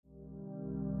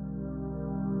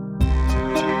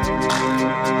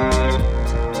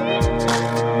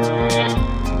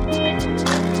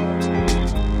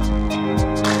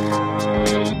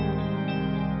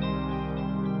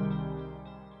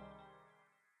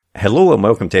Hello and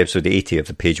welcome to episode 80 of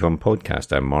the Page One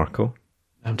podcast. I'm Marco.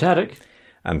 I'm Tarek.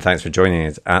 And thanks for joining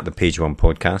us at the Page One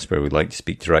podcast, where we'd like to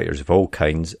speak to writers of all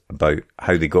kinds about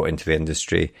how they got into the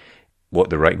industry,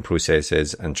 what the writing process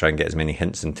is, and try and get as many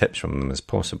hints and tips from them as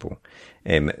possible.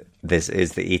 This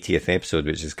is the 80th episode,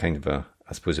 which is kind of a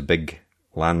big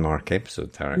landmark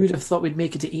episode, Tarek. Who would have thought we'd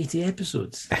make it to 80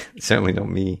 episodes? Certainly not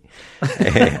me.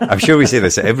 I'm sure we say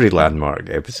this at every landmark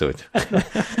episode.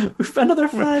 We've got another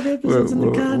 5 episodes in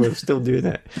the can. We're still doing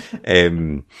it.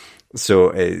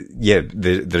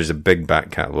 There's a big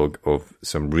back catalogue of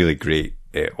some really great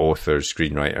authors,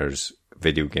 screenwriters,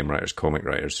 video game writers, comic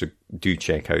writers. So do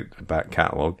check out the back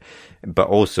catalogue, but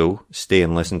also stay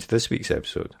and listen to this week's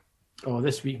episode. Oh,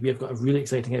 this week we have got a really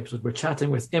exciting episode. We're chatting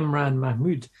with Imran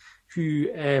Mahmood, who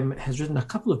has written a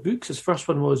couple of books. His first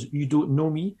one was You Don't Know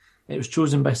Me. It was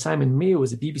chosen by Simon Mayo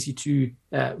as a BBC 2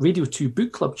 Radio 2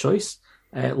 Book Club choice,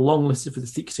 longlisted for the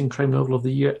Thesis and Crime Novel of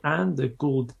the Year and the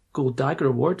Gold Dagger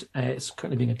Award. It's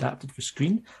currently being adapted for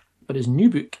screen. But his new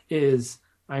book is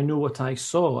I Know What I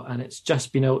Saw, and it's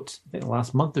just been out, I think, the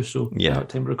last month or so, at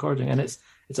time of recording. And it's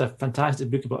a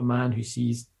fantastic book about a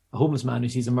homeless man who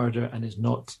sees a murder and is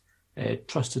not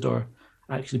trusted or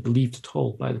actually believed at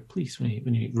all by the police when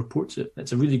he reports it.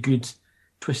 It's a really good,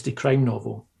 twisty crime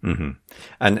novel. Mm-hmm.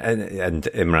 And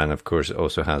Imran, of course,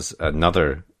 also has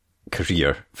another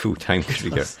career, full-time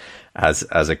career, as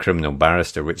a criminal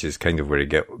barrister, which is kind of where he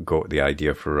got the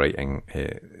idea for writing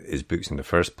his books in the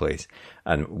first place.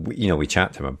 And we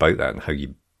chat to him about that and how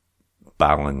you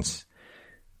balance,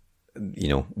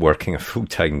 working a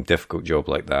full-time difficult job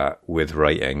like that with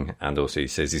writing, and also he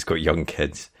says he's got young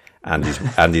kids. And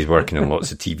he's working on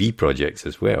lots of TV projects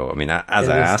as well. I mean, as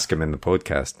I ask him in the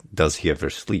podcast, does he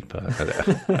ever sleep?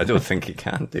 I don't think he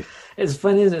can do. It's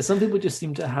funny, isn't it? Some people just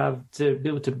seem to have to be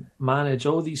able to manage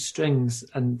all these strings,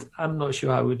 and I'm not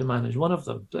sure I would manage one of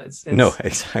them. But it's no,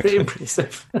 exactly. Pretty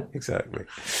impressive. Exactly.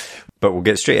 But we'll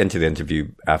get straight into the interview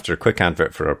after a quick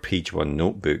advert for our Page One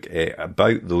notebook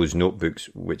about those notebooks,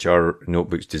 which are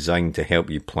notebooks designed to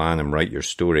help you plan and write your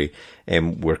story.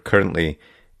 We're currently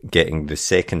getting the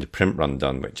second print run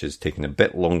done, which is taking a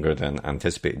bit longer than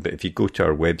anticipated. But if you go to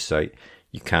our website,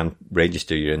 you can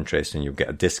register your interest and you'll get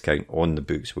a discount on the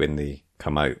books when they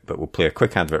come out. But we'll play a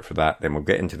quick advert for that, then we'll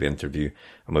get into the interview,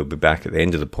 and we'll be back at the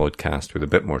end of the podcast with a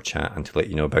bit more chat and to let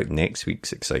you know about next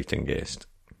week's exciting guest.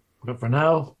 But for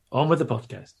now, on with the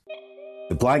podcast.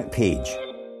 The blank page.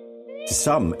 To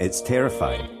some, it's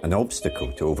terrifying, an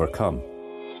obstacle to overcome.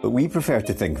 But we prefer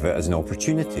to think of it as an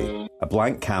opportunity, a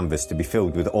blank canvas to be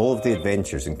filled with all of the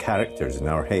adventures and characters in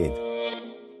our head.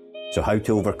 So how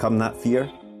to overcome that fear?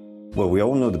 Well, we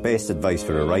all know the best advice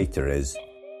for a writer is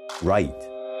write.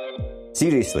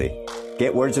 Seriously,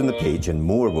 get words on the page and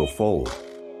more will follow.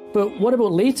 But what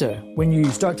about later, when you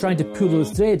start trying to pull those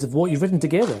threads of what you've written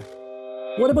together?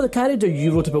 What about the character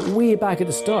you wrote about way back at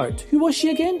the start? Who was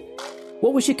she again?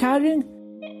 What was she carrying?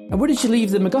 And where did she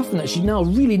leave the MacGuffin that she now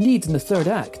really needs in the third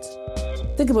act?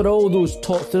 Think about all those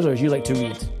top thrillers you like to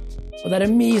read, or that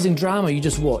amazing drama you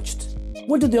just watched.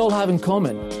 What did they all have in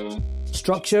common?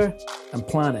 Structure and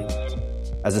planning.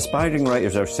 As aspiring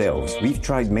writers ourselves, we've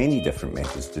tried many different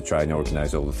methods to try and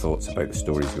organise all the thoughts about the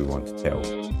stories we want to tell.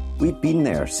 We've been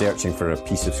there searching for a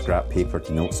piece of scrap paper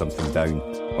to note something down,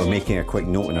 or making a quick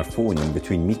note on our phone in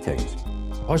between meetings.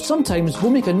 Or sometimes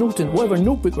we'll make a note in whatever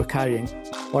notebook we're carrying,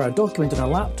 or a document on our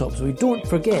laptop so we don't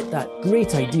forget that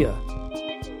great idea.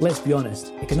 Let's be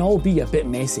honest, it can all be a bit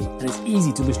messy and it's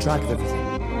easy to lose track of everything.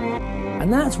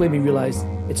 And that's when we realise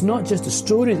it's not just a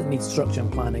story that needs structure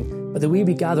and planning, but the way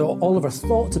we gather all of our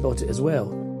thoughts about it as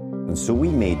well. And so we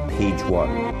made Page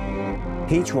One.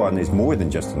 Page One is more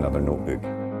than just another notebook.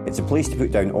 It's a place to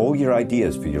put down all your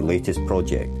ideas for your latest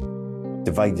project,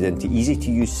 divided into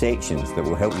easy-to-use sections that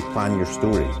will help you plan your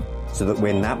story, so that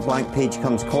when that blank page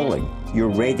comes calling, you're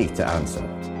ready to answer.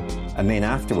 And then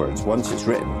afterwards, once it's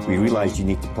written, we realised you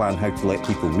need to plan how to let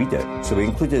people read it, so we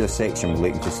included a section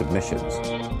relating to submissions.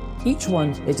 Each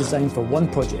one is designed for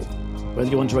one project, whether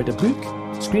you want to write a book,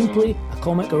 screenplay, a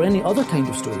comic, or any other kind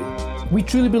of story. We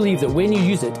truly believe that when you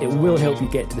use it, it will help you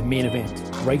get to the main event,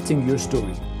 writing your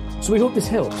story. So we hope this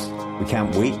helps. We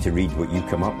can't wait to read what you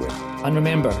come up with. And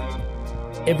remember,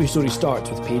 every story starts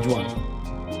with page one.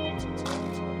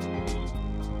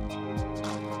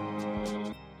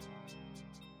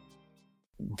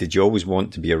 Did you always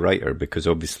want to be a writer? Because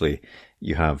obviously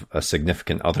you have a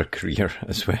significant other career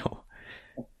as well.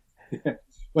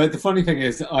 Well, the funny thing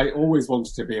is, I always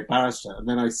wanted to be a barrister, and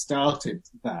then I started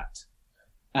that,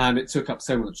 and it took up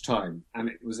so much time, and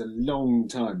it was a long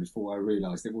time before I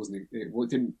realised it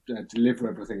didn't deliver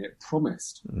everything it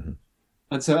promised. Mm-hmm.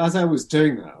 And so, as I was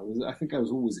doing that, I think I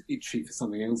was always itchy for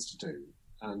something else to do,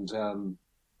 and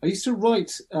I used to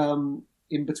write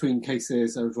in between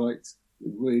cases. I would write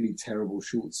really terrible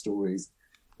short stories,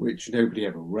 which nobody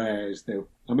ever read.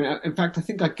 In fact, I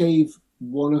think I gave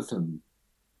one of them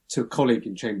to a colleague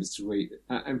in Chambers to read,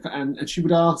 and she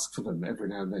would ask for them every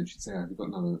now and then. She'd say, "Have you got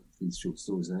none of these short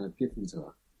stories?" And I'd give them to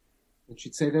her, and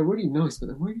she'd say, "They're really nice, but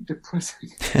they're really depressing."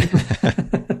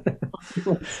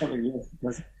 Something else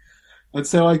depressing. And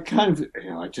so I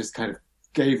just kind of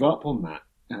gave up on that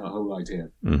whole idea.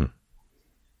 Mm-hmm.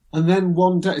 And then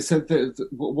one day,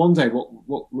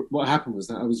 what happened was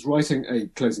that I was writing a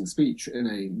closing speech in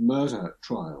a murder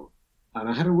trial, and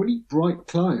I had a really bright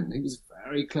client. He was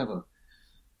very clever.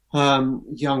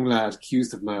 Young lad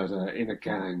accused of murder in a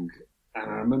gang. And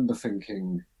I remember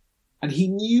thinking, and he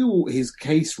knew his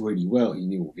case really well. He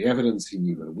knew all the evidence. He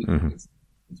knew the weaknesses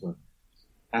as well.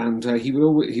 And he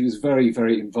was very,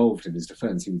 very involved in his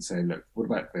defense. He would say, "Look, what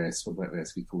about this? What about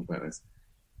this? We thought about this."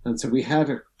 And so we had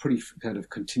a pretty kind of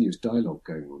continuous dialogue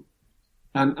going on.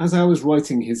 And as I was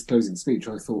writing his closing speech,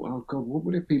 I thought, "Oh God, what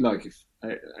would it be like if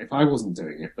I wasn't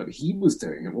doing it, but he was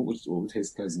doing it? What would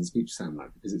his closing speech sound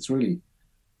like?" Because it's really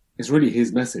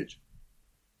his message,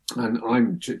 and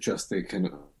I'm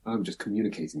just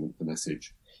communicating the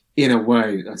message in a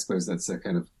way. I suppose that's a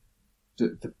kind of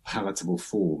the palatable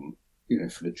form,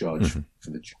 for the judge,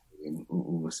 for the jury, and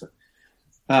all this stuff.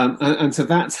 And so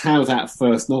that's how that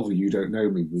first novel, You Don't Know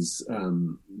Me,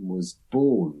 was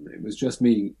born. It was just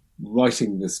me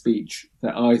writing the speech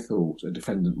that I thought a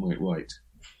defendant might write.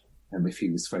 If he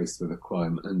was faced with a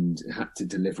crime and had to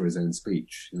deliver his own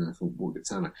speech, I thought, what would it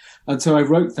sound like? And so I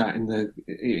wrote that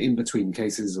in between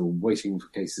cases or waiting for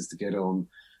cases to get on,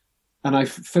 and I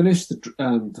finished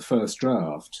the first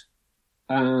draft,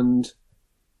 and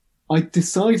I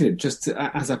decided just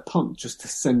as a punt, just to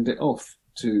send it off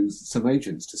to some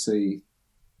agents to see,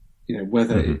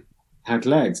 whether it had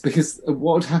legs, because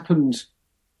what had happened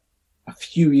a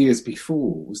few years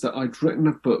before was that I'd written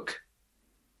a book.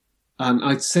 And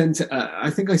I'd sent it. I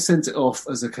think I sent it off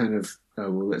as a kind of,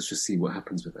 let's just see what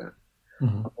happens with that.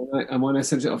 Mm-hmm. And when I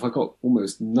sent it off, I got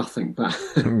almost nothing back.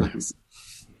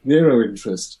 Zero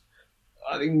interest.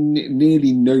 I think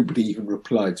nearly nobody even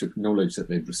replied to acknowledge that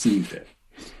they'd received it.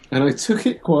 And I took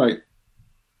it I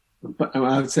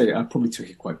would say I probably took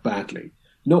it quite badly.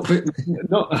 I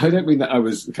don't mean that I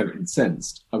was kind of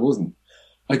incensed. I wasn't.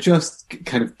 I just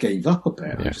kind of gave up a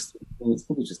bit. Yeah.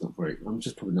 I'm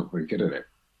just probably not very good at it.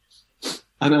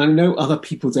 And I know other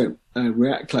people don't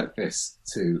react like this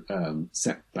to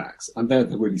setbacks, and they're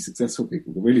the really successful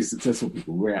people. The really successful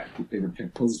people react in a kind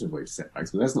of positive way to setbacks,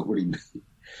 but that's not really me.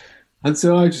 And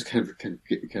so I just kind of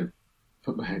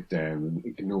put my head down and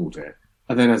ignored it.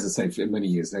 And then, as I say, many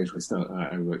years later,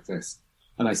 I wrote this,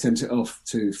 and I sent it off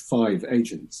to 5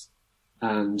 agents,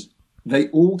 and they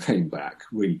all came back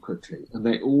really quickly, and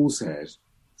they all said,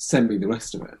 "Send me the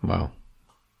rest of it." Wow!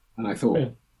 And I thought. Yeah.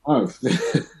 Oh,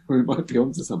 we might be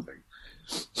onto something.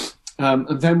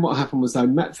 And then what happened was I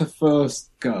met the first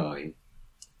guy,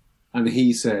 and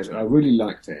he said, "I really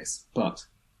like this, but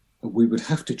we would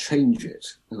have to change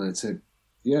it." And I said,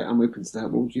 "Yeah, I'm open to that.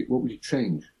 What would you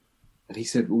change?" And he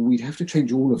said, "Well, we'd have to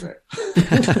change all of it."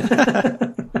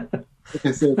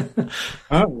 I said,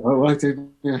 "Oh, well, I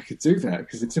didn't think I could do that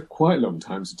because it took quite a long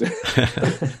time to do."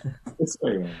 That's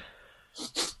very well.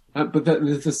 But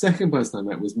the second person I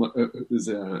met was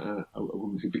a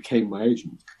woman who became my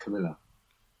agent, Camilla,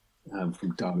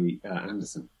 from Darley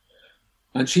Anderson,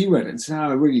 and she read it and said, "Oh,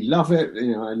 I really love it.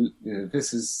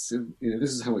 This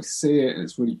is how I see it, and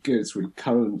it's really good. It's really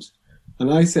current."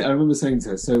 And I remember saying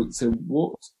to her, "So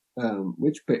what?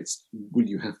 Which bits will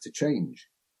you have to change?"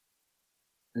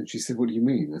 And she said, "What do you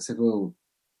mean?" I said, "Well,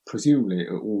 presumably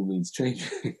it all needs changing."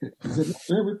 She said,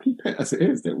 "No, we keep it as it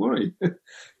is. Don't worry.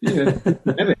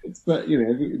 Edits, but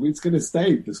it's going to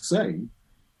stay the same."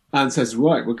 And says,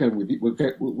 "Right, we're going to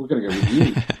go with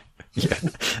you." Yeah,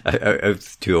 out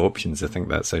of 2 options, I think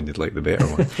that sounded like the better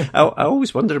one. I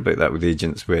always wonder about that with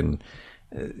agents when,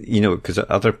 because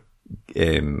other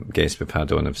guests we've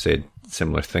had on have said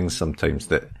similar things sometimes,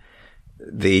 that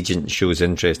the agent shows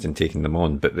interest in taking them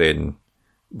on, but then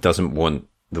doesn't want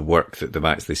the work that they've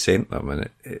actually sent them. And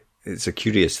it's a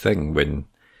curious thing when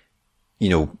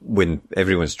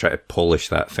everyone's trying to polish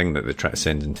that thing that they try to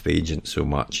send into the agent so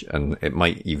much, and it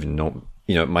might even not,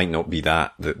 it might not be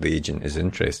that the agent is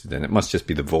interested in. It must just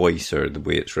be the voice or the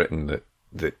way it's written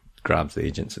that grabs the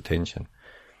agent's attention.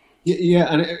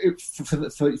 Yeah, and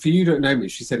for you don't know me,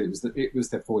 she said it was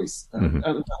their voice. And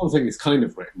the whole thing is kind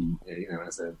of written,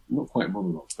 as a not quite a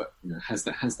monologue, but has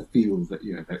the feel that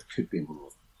that it could be a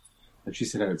monologue. And she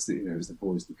said, it's it was the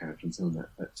voice, the character, and so on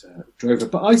that drove her.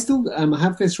 But I still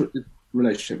have this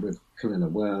relationship with Camilla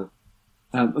where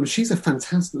she's a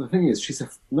fantastic. The thing is, she's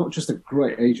not just a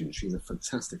great agent; she's a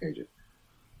fantastic agent.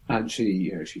 And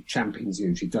she champions you,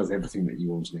 and she does everything that you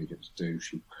want an agent to do.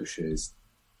 She pushes.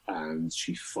 And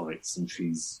she fights, and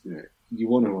she's, you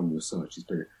want her on your side. She's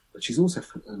brilliant, but she's also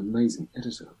an amazing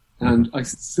editor. And I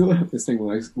still have this thing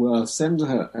where I'll send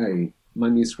her a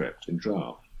manuscript in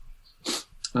draft,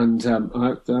 and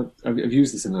I've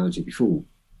used this analogy before,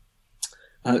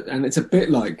 and it's a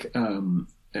bit like the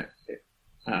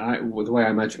way I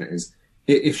imagine it is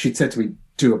if she'd said to me,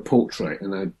 "Do a portrait,"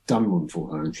 and I'd done one for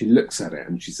her, and she looks at it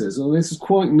and she says, "Oh, this is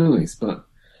quite nice, but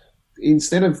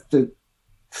instead of the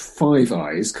 5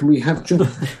 eyes, can we have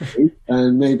just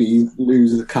and maybe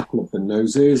lose a couple of the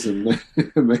noses, and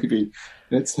maybe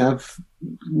let's have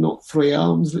not 3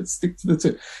 arms, let's stick to the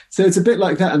 2." So it's a bit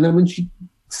like that. And then when she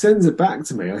sends it back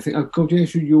to me, I think, oh God, yeah,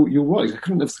 you're right. I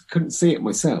couldn't see it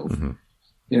myself,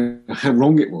 how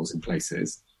wrong it was in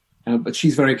places, but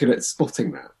she's very good at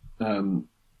spotting that.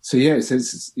 So yeah, it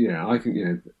says, I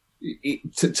think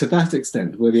to that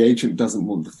extent, where the agent doesn't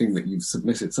want the thing that you've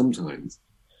submitted sometimes.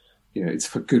 It's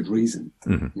for good reason,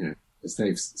 as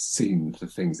they've seen the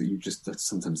things that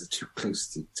sometimes are too close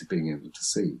to being able to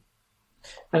see.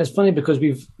 And it's funny because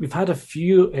we've had a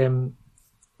few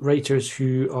writers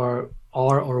who are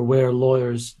or were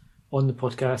lawyers on the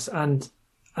podcast, and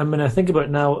when I think about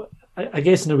it now, I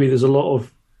guess in a way there's a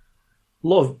lot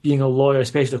of being a lawyer,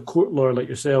 especially a court lawyer like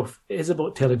yourself, is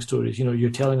about telling stories. You're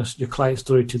telling us your client's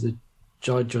story to the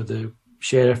judge or the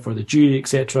sheriff or the jury,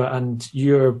 etc., and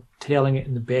you're telling it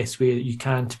in the best way that you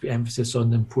can to put emphasis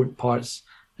on the important parts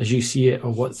as you see it,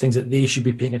 or what things that they should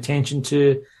be paying attention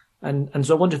to, and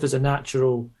so I wonder if there's a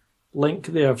natural link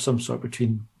there of some sort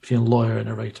between a lawyer and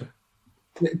a writer.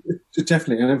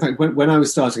 Definitely, and in fact, when I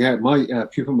was starting out, my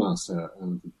pupil master,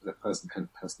 the person who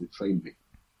personally trained me,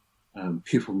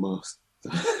 pupil master.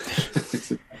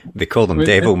 They call them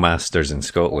devil masters in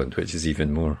Scotland, which is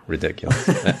even more ridiculous.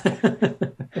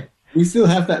 We still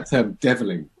have that term,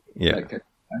 deviling. Yeah. Like a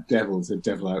devil's a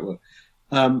devil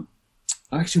outward.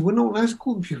 Actually, we're not allowed to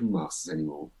call them pupil masters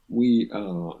anymore. We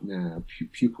are now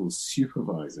pupil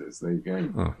supervisors. There you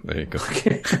go. Oh, there you go.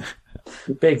 Okay.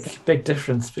 big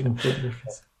difference, big important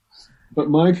difference. But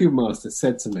my pupil master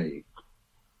said to me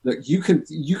that you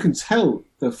can tell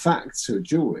the facts to a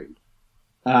jury,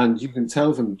 and you can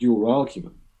tell them your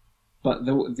argument. But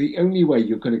the only way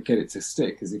you're going to get it to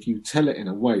stick is if you tell it in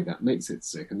a way that makes it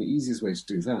stick. And the easiest way to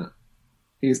do that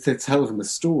is to tell them a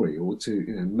story, or to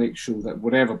make sure that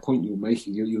whatever point you're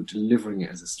making, you're delivering it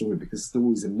as a story, because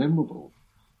stories are memorable.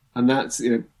 And that's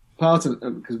part of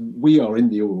because we are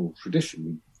in the oral tradition,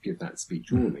 we give that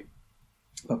speech orally.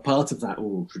 But part of that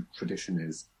oral tradition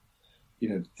is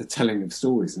the telling of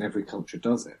stories, and every culture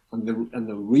does it. And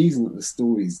the reason that the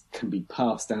stories can be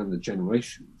passed down the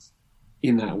generations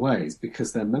in that way is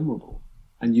because they're memorable,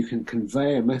 and you can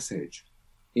convey a message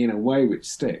in a way which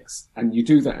sticks, and you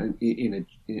do that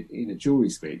in a jury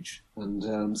speech.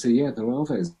 And so yeah, there are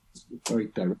those very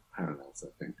direct parallels,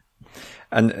 I think.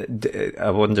 And I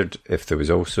wondered if there was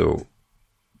also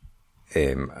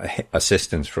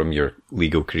assistance from your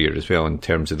legal career as well in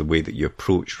terms of the way that you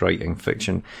approach writing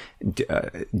fiction.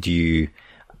 Do you?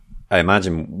 I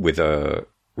imagine with a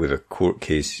court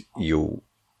case, you'll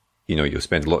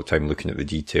spend a lot of time looking at the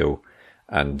detail,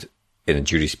 and in a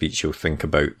jury speech, you'll think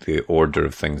about the order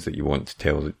of things that you want to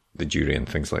tell the jury and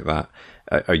things like that.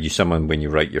 Are you someone, when you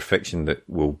write your fiction, that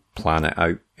will plan it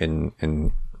out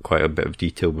in quite a bit of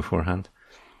detail beforehand?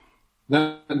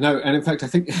 No, and in fact, I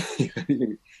think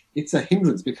it's a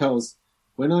hindrance, because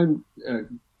when I'm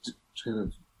kind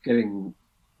of getting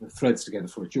the threads together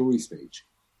for a jury speech,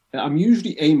 I'm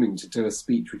usually aiming to do a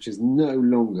speech which is no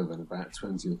longer than about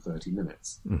 20 or 30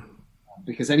 minutes.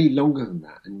 Because any longer than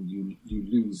that, and you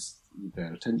lose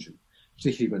their attention,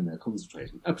 particularly when they're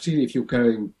concentrating. Particularly if you're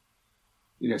going,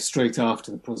 straight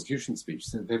after the prosecution speech,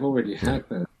 so they've already had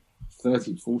their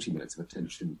 30, 40 minutes of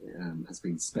attention has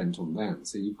been spent on them.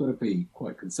 So you've got to be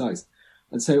quite concise.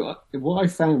 And so what I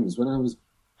found was when I was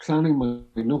planning my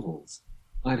novels,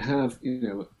 I'd have,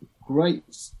 great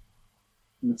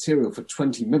material for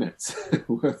 20 minutes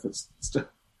worth of stuff.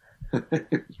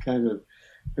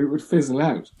 It would fizzle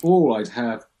out. Or I'd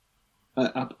have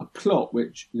a plot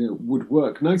which, would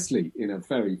work nicely in a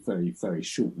very, very, very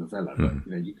short novella,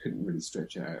 but, you couldn't really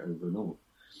stretch it out over a novel.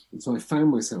 And so I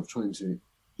found myself trying to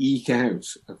eke out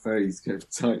a very kind of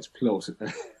tight plot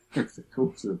over the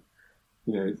course of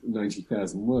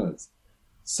 90,000 words.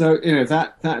 So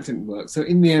that didn't work. So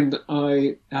in the end,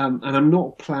 and I'm not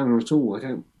a planner at all. I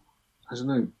don't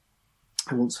know.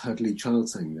 I once heard Lee Child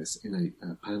saying this in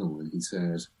a panel, and he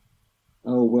said,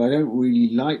 "Oh well, I don't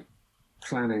really like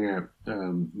planning out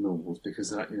novels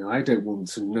because I don't want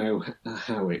to know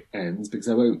how it ends because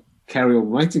I won't carry on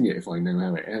writing it if I know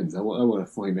how it ends. I want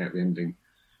to find out the ending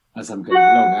as I'm going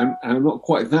along, and I'm not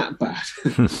quite that bad."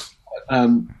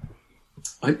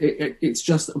 It's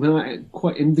just, I'm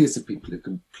quite envious of people who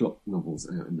can plot novels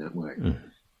out in that way.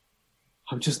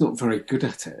 I'm just not very good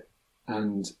at it,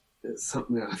 and it's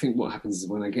something. I think what happens is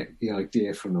when I get the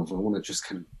idea for a novel, I want to just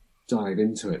kind of dive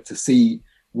into it to see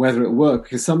whether it works.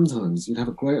 Because sometimes you'd have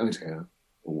a great idea,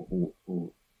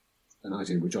 or an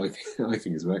idea which I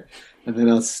think is right, and then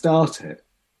I'll start it,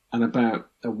 and about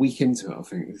a week into it, I'll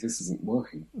think this isn't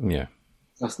working. Yeah,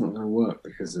 that's not going to work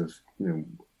because of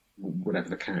whatever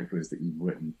the character is that you've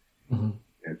written.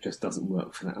 It just doesn't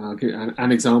work for that. And I'll give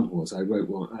an example. Was I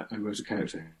wrote a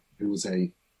character who was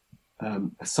a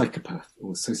psychopath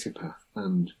or a sociopath,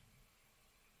 and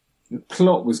the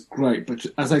plot was great. But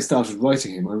as I started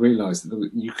writing him, I realised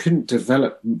that you couldn't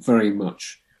develop very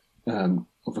much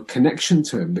of a connection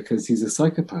to him because he's a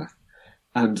psychopath,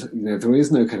 and there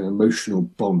is no kind of emotional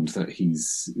bond that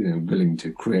he's willing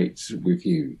to create with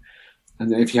you.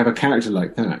 And if you have a character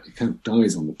like that, it kind of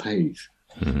dies on the page.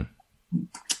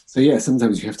 So yeah,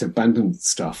 sometimes you have to abandon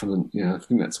stuff, and I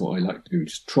think that's what I like to do,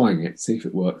 just trying it, see if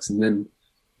it works, and then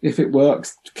if it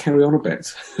works, carry on a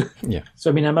bit. Yeah.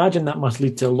 So I mean, I must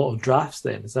lead to a lot of drafts.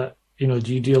 Then is that do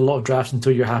you do a lot of drafts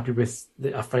until you're happy with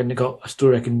I finally got a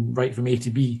story I can write from A to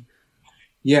B?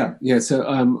 Yeah. So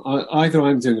either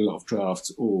I'm doing a lot of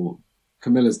drafts or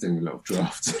Camilla's doing a lot of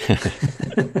drafts.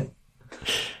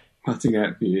 Cutting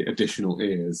out the additional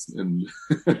ears and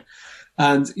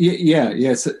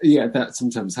that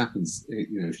sometimes happens.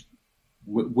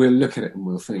 We'll look at it and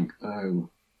we'll think,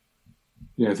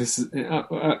 this is.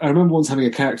 I remember once having a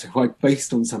character who I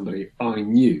based on somebody I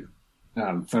knew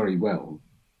very well,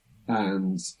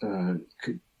 and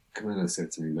Camilla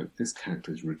said to me, "Look, this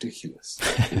character is ridiculous.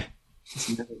 It's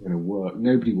never going to work.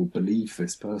 Nobody will believe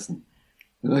this person."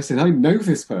 And I said, "I know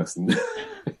this person.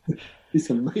 He's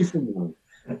amazing."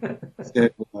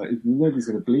 Nobody's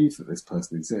going to believe that this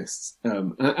person exists.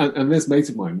 And this mate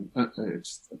of mine,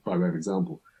 just by way of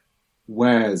example,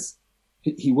 wears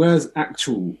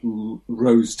actual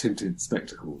rose-tinted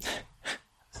spectacles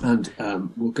and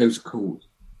will go to court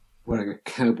wearing a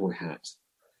cowboy hat,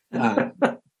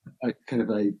 kind of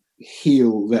a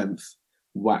heel-length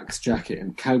wax jacket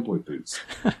and cowboy boots.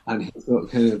 And he's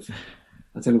got kind of,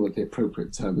 I don't know what the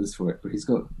appropriate term is for it, but he's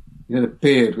got a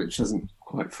beard which doesn't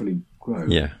quite fully grow.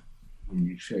 Yeah. When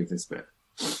you shave this bit.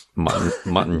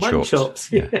 Mutton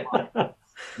chops. Yeah.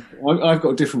 I've got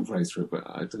a different phrase for it, but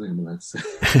I don't think I'm allowed to say.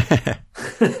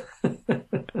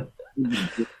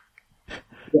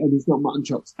 And he's got mutton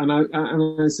chops. And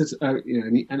I said,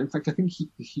 and in fact, I think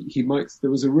he might,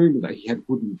 there was a rumour that he had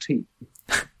wooden teeth.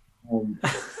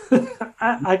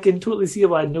 I can totally see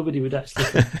why nobody would actually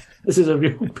think this is a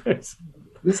real person.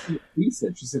 This is what he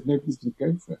said. She said, nobody's going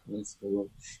to go for it. And I said, well,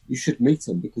 you should meet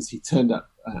him because he turned up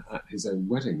at his own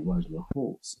wedding riding a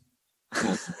horse.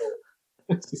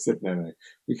 She said, no,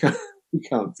 we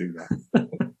can't do that.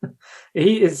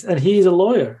 He's a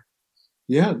lawyer.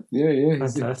 Yeah.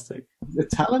 Fantastic. He's a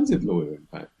talented lawyer, in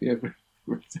fact. Yeah,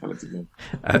 very talented man.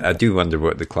 I do wonder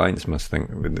what the clients must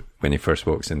think when he first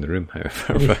walks in the room,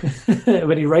 however.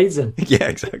 When he rides in. Yeah,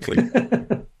 exactly.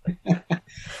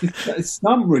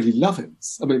 Some really love him.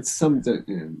 I mean, some don't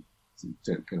get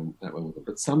on that well with him,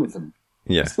 but some of them.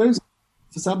 Yeah. I suppose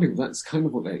for some people, that's kind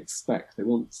of what they expect. They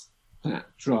want that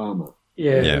drama.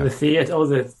 Yeah. The theatre, all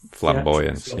the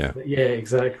flamboyance. Yeah,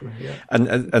 exactly. Yeah.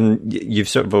 And you've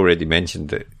sort of already mentioned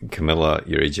that Camilla,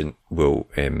 your agent, will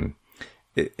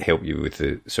help you with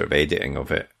the sort of editing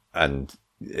of it, and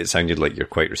it sounded like you're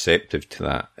quite receptive to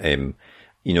that.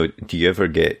 Do you ever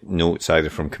get notes either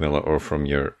from Camilla or from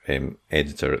your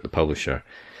editor at the publisher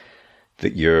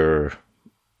that you're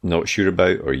not sure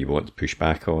about or you want to push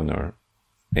back on or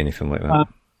anything like that?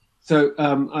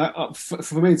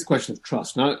 For me, it's a question of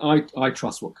trust. Now, I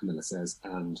trust what Camilla says,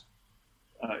 and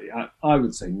I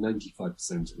would say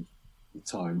 95% of the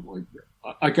time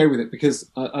I go with it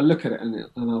because I look at it and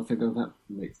I'll think, oh, that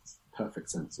makes perfect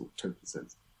sense or total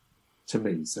sense to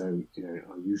me. So,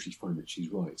 I usually find that she's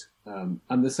right.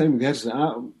 And the same with the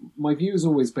editor. My view has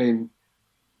always been,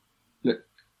 look,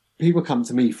 people come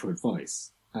to me for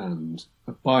advice, and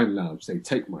by and large, they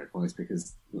take my advice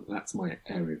because that's my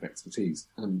area of expertise.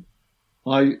 And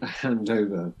I hand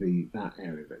over that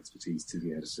area of expertise to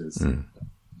the editors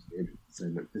say,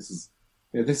 look, this is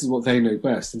what they know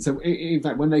best. And so, in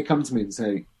fact, when they come to me and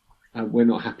say, we're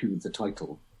not happy with the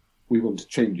title, we want to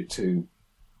change it to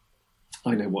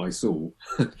I Know What I Saw,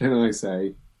 then I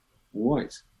say,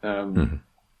 right.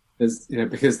 There's,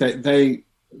 because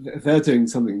they're doing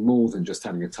something more than just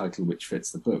having a title which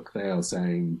fits the book. They are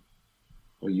saying,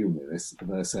 well, you know this,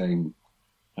 they're saying,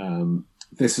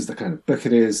 this is the kind of book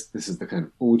it is, this is the kind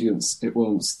of audience it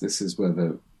wants, this is where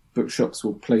the bookshops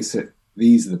will place it,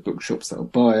 these are the bookshops that will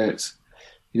buy it.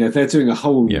 They're doing a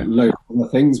whole load of other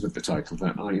things with the title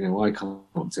that I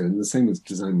can't do. And the same with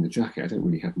designing the jacket. I don't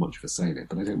really have much of a say in it,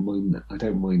 but I don't mind that. I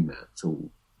don't mind that at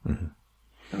all. Mm-hmm.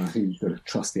 And I think you've got to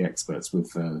trust the experts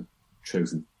with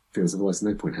chosen fields. Otherwise,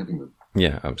 there's no point having them.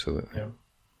 Yeah, absolutely. Yeah.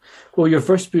 Well, your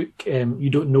first book, You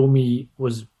Don't Know Me,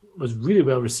 was really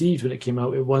well received when it came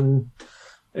out. It won.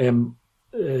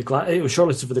 It was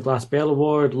shortlisted for the Glass Bell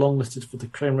Award, longlisted for the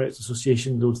Crime Writers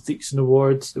Association Lord Theekson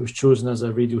Awards. It was chosen as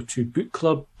a Radio 2 book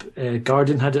club.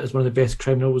 Guardian had it as one of the best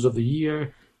crime novels of the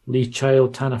year. Lee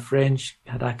Child, Tana French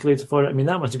had accolades for it. I mean,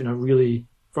 that must have been a really,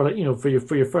 for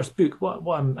your first book, what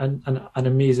an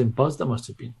amazing buzz that must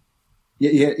have been.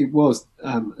 Yeah, it was.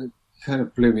 It kind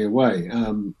of blew me away.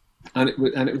 And it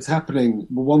was happening.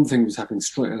 Well, one thing was happening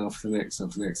straight after the next. So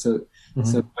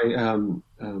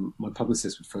my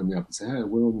publicist would phone me up and say, "Hey,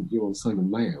 you're on Simon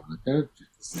Mayo." And I go,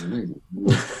 "This is amazing.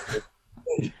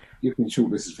 You've been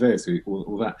shortlisted for this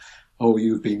or that. Oh,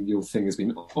 your thing has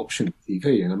been optioned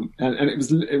TV." And it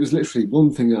was literally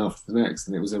one thing after the next,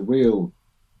 and it was a real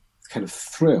kind of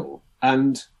thrill.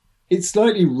 And it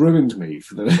slightly ruined me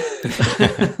for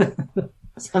the.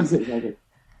 Sounds like it.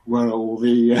 Where are all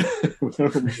the...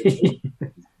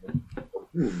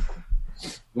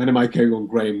 when am I going on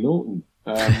Graham Norton?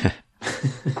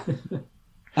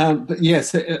 But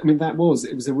yes, it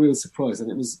was a real surprise, and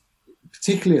it was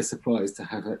particularly a surprise to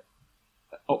have it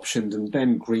optioned and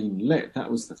then green lit.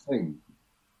 That was the thing.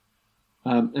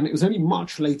 And it was only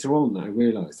much later on that I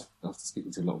realised, after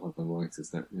speaking to a lot of other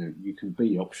writers, that you can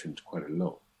be optioned quite a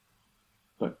lot.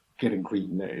 Getting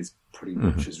green lit is pretty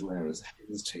much as rare as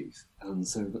hen's teeth, and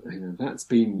so that's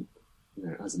been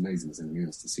as amazing as anything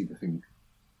else to see the thing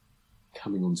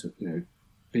coming onto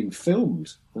being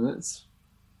filmed, and that's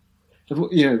I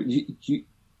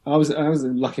was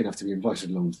lucky enough to be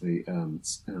invited along to the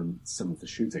some of the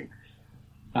shooting,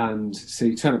 and so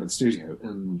you turn up at the studio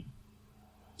and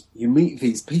you meet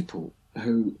these people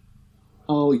who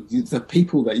are the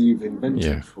people that you've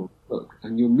invented for the book,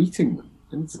 and you're meeting them,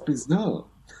 and it's bizarre.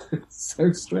 It's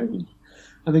so strange.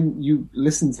 And then you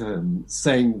listen to them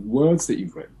saying words that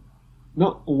you've written.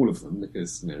 Not all of them,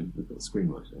 because we've got a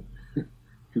screenwriter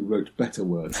who wrote better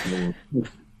words than all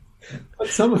of them. But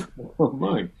some of them are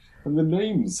mine. And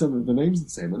some of the names are the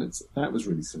same, and that was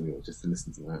really surreal just to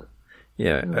listen to that.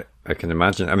 Yeah, I can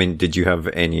imagine. I mean, did you have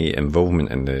any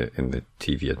involvement in the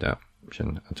TV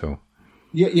adaptation at all?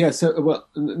 Yeah. So,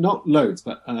 not loads,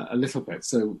 but a little bit.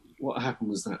 So what happened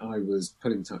was that I was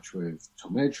put in touch with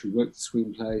Tom Edge, who wrote the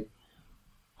screenplay,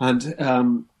 and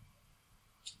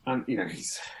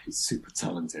he's super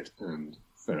talented and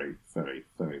very, very,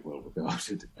 very well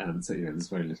regarded. And so there's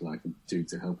very little I can do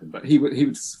to help him. But he would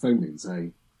just phone me and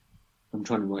say, "I'm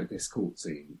trying to write this court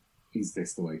scene. Is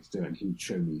this the way to do it?" And he would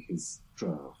show me his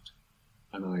draft.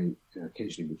 And I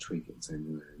occasionally would tweak it and say,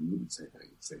 "No, you wouldn't say that,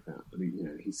 you'd say that." But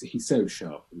he's so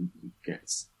sharp, and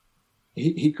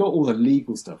he got all the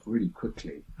legal stuff really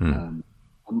quickly, and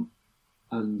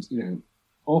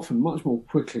often much more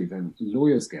quickly than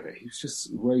lawyers get it. He was just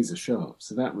razor sharp.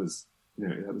 So that was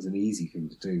an easy thing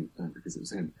to do because it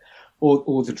was him.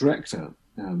 Or the director,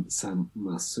 Sam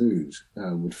Massoud,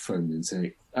 would phone me and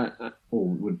say, or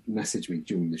would message me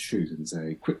during the shoot and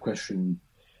say, "Quick question.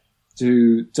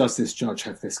 Does this judge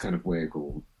have this kind of wig?"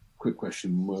 Or quick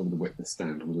question, where will the witness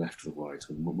stand, on the left or the right?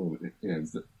 And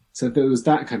so there was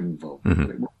that kind of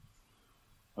involvement.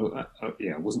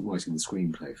 I wasn't writing the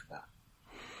screenplay for that.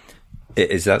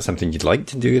 Is that something you'd like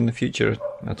to do in the future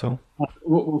at all?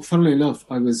 Well, funnily enough,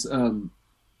 I was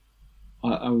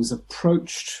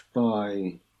approached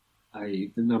by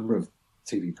the number of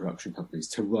TV production companies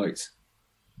to write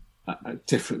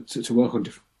to work on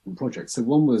different projects. So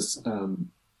one was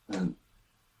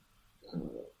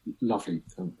lovely,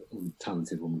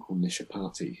 talented woman called Nisha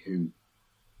Party, who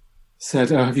said,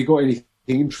 "Have you got anything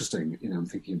interesting? I'm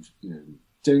thinking of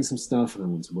doing some stuff, and I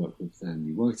want to work with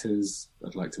new writers.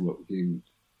 I'd like to work with you.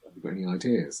 Have you got any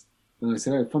ideas?" And I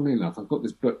said, "Oh, funnily enough, I've got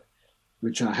this book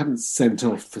which I haven't sent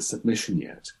off for submission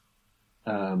yet.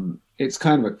 It's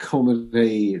kind of a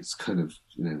comedy. It's kind of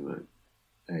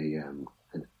a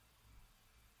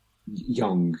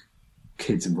young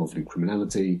kids involved in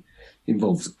criminality,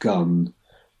 involves gun,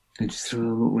 And she said,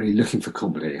 "I'm not really looking for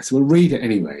comedy." I said, "Well, read it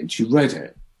anyway." And she read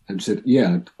it and she said,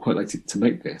 "Yeah, I'd quite like to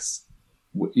make this.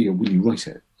 Will you write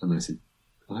it?" And I said,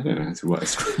 "I don't know how to write a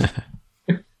script."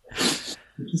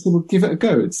 She said, "Well, give it a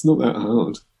go. It's not that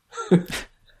hard."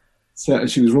 So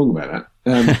she was wrong about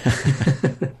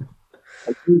that.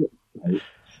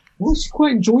 Well, she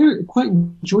quite enjoyed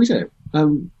it.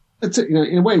 In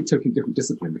a way, it took a different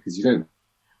discipline because you don't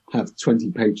have 20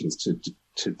 pages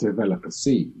to develop a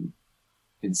scene.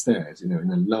 Instead, in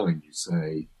a line you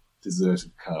say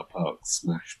deserted car park,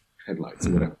 smashed headlights,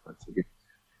 or whatever.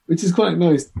 Which is quite a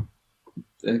nice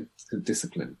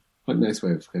discipline. Quite a nice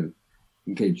way of kind of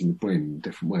engaging the brain in a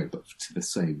different way, but to the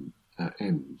same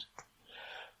end.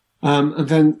 And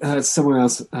then someone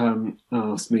else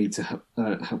asked me to help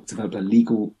develop a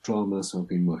legal drama, so I've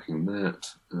been working on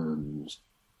that. And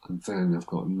then I've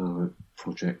got another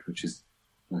project which is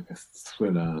like a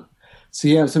thriller. So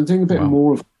yeah, so I'm doing a bit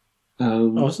more of.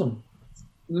 Awesome.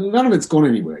 None of it's gone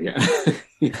anywhere yet.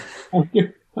 I'm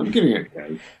giving it a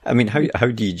go. I mean,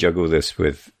 how do you juggle this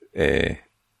with the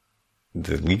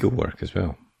legal work as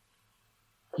well?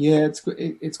 Yeah,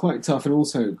 it's quite tough, and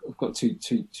also I've got two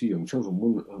young children.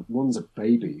 One's a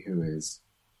baby who is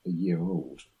a year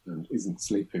old and isn't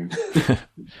sleeping,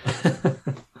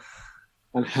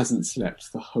 and hasn't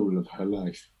slept the whole of her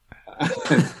life.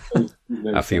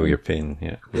 I feel your pain.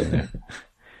 Yeah.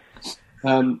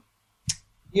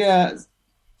 Yeah.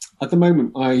 At the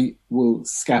moment, I will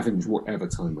scavenge whatever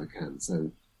time I can.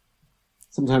 So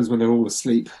sometimes when they're all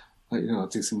asleep, I'll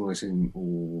do some writing,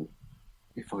 or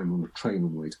if I'm on a train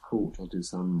on the way to court, I'll do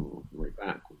some, or on the way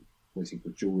back, or waiting for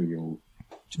jury, or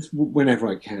just whenever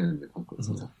I can. If I've got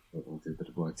some stuff, I'll do a bit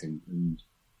of writing and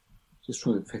just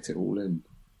try and fit it all in.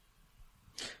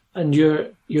 And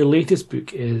your latest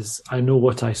book is I Know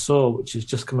What I Saw, which has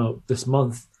just come out this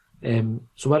month.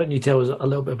 So why don't you tell us a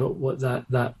little bit about what that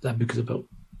book is about?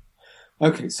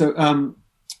 Okay, so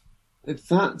the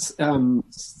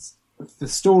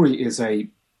story is a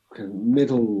kind of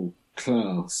middle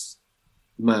class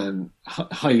man,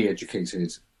 highly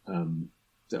educated,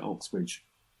 the Oxbridge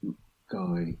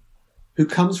guy, who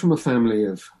comes from a family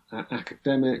of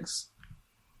academics,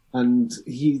 and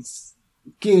he's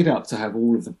geared up to have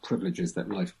all of the privileges that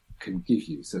life can give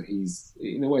you. So he's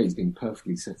been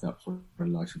perfectly set up for a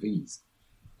life of ease.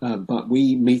 But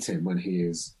we meet him when he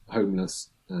is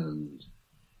homeless and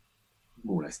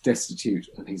more or less destitute,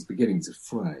 and he's beginning to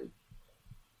fray.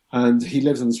 And he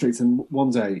lives on the streets, and one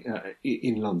day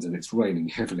in London it's raining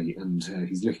heavily, and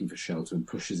he's looking for shelter and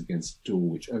pushes against a door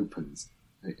which opens.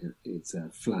 It's a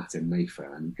flat in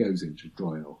Mayfair, and goes in to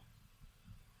dry off.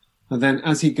 And then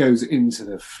as he goes into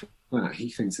the flat, he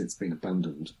thinks it's been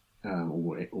abandoned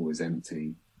or is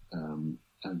empty, and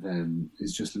then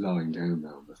is just lying down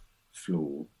there on the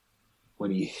floor when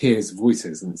he hears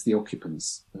voices, and it's the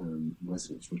occupants'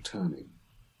 residents returning.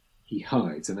 He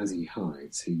hides, and as he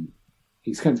hides,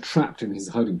 he's kind of trapped in his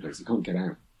hiding place. He can't get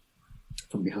out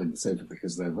from behind the sofa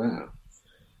because they're there.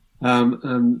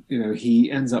 And he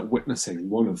ends up witnessing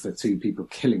one of the two people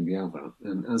killing the other,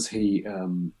 and as he's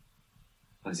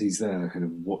there kind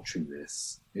of watching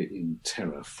this in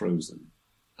terror, frozen.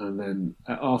 And then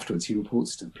afterwards he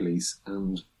reports to the police,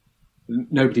 and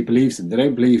nobody believes him. They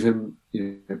don't believe him,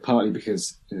 partly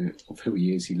because of who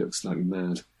he is. He looks slightly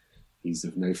mad. He's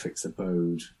of no fixed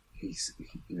abode. He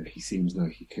seems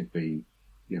like he could be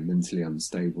mentally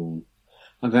unstable.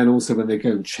 And then also when they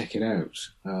go and check it out,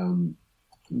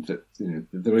 that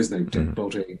there is no dead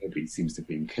body. Nobody seems to have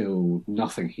been killed.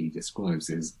 Nothing he describes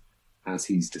is as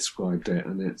he's described it,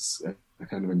 and it's a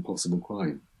kind of impossible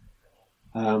crime.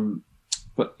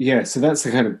 But yeah, so that's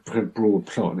the kind of broad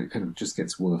plot, and it kind of just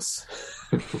gets worse.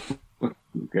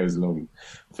 It goes along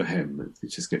for him. It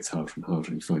just gets harder and harder,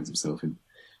 and he finds himself in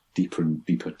deeper and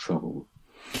deeper trouble.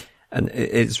 And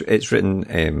it's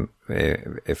written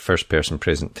first person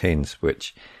present tense,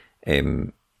 which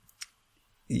is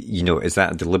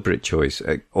that a deliberate choice?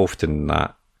 Often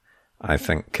that, I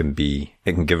think, can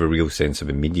give a real sense of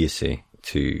immediacy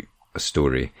to a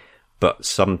story, but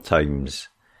sometimes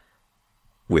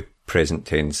with present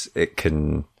tense, it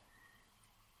can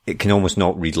almost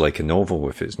not read like a novel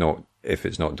if it's not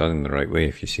done in the right way.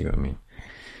 If you see what I mean.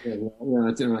 Yeah,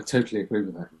 I totally agree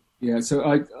with that. Yeah, so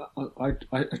I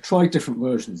tried different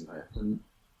versions of it, and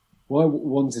what I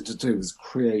wanted to do was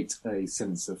create a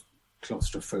sense of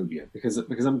claustrophobia because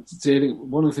I'm dealing.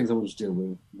 One of the things I wanted to deal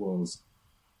with was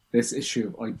this issue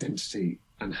of identity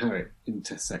and how it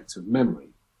intersects with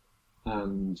memory.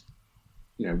 And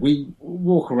we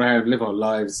walk around, live our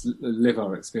lives, live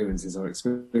our experiences. Our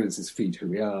experiences feed who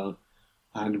we are.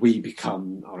 And we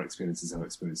become our experiences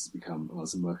become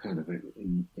us, and we're kind of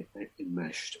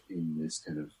enmeshed in this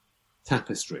kind of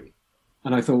tapestry.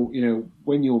 And I thought,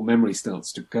 when your memory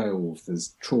starts to go, or if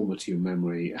there's trauma to your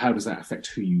memory, how does that affect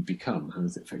who you become? How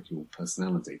does it affect your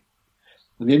personality?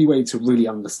 And the only way to really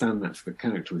understand that for the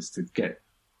character is to get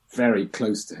very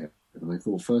close to him. And I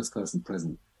thought First Person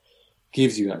Present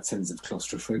gives you that sense of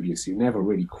claustrophobia, so you're never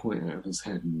really quite out of his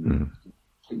head, and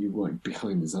you're right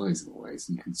behind his eyes in a way,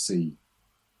 so you can see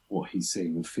what he's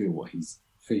seeing and feel what he's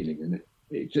feeling. And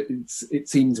it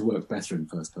seemed to work better in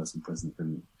First Person Present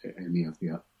than any of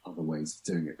the other ways of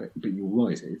doing it. But you're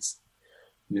right, it's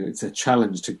a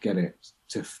challenge to get it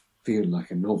to feel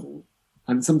like a novel,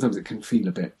 and sometimes it can feel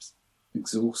a bit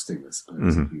exhausting, I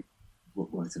suppose, if you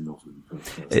write a novel in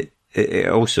first person. It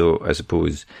also, I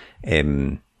suppose,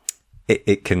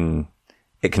 it can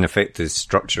affect the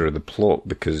structure of the plot,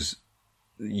 because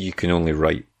you can only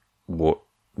write what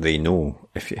they know,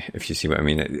 if you see what I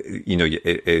mean.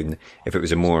 If it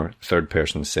was a more third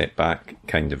person set back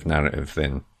kind of narrative,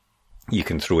 then you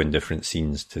can throw in different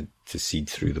scenes to seed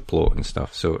through the plot and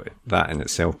stuff. So that in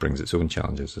itself brings its own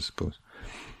challenges, I suppose.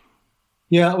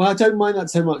 Yeah, well, I don't mind that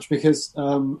so much, because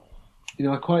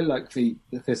I quite like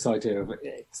this idea of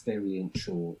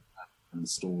experiential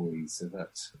stories, so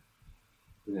that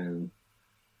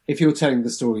if you're telling the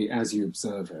story as you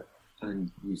observe it,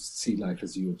 and you see life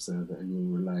as you observe it, and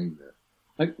you're relaying it,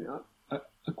 I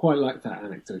quite like that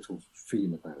anecdotal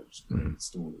feel about the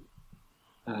story.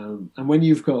 And when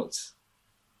you've got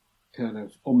kind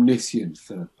of omniscient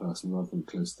third person rather than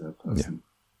close third person,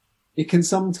 it can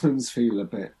sometimes feel a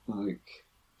bit like,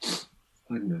 I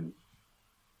don't know.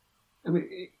 I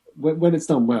mean, when it's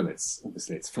done well, it's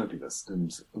fabulous,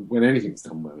 and when anything's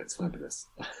done well, it's fabulous.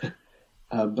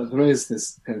 But there is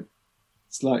this kind of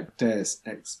slight Deus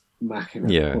ex machina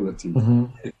quality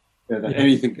that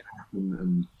anything can happen,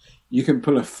 and you can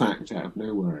pull a fact out of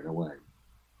nowhere in a way,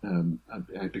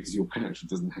 because your character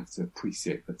doesn't have to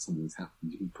appreciate that something's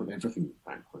happened. You can put everything in the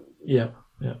background. Yeah.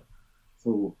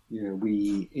 So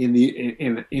we in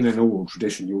an oral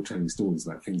tradition, you're telling stories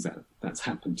about things that's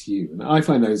happened to you, and I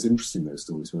find those interesting. Those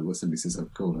stories where somebody says, "Oh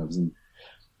God, I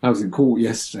was in court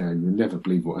yesterday, and you'll never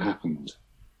believe what happened,"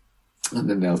 and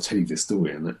then they'll tell you this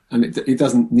story, and it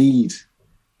doesn't need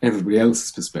everybody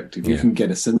else's perspective. You can get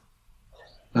a sense.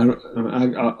 I'll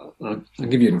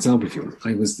give you an example if you want.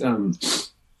 I was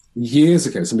years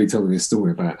ago. Somebody told me this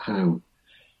story about how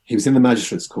he was in the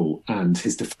magistrate's court and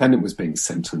his defendant was being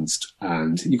sentenced,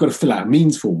 and you've got to fill out a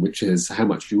means form, which is how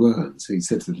much you earn. So he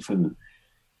said to the defendant,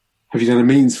 "Have you done a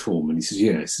means form?" And he says,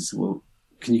 "Yes." He said, "Well,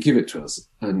 can you give it to us?"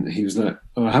 And he was like,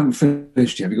 "Oh, I haven't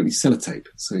finished yet. Have you got any sellotape?"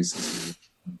 So he says,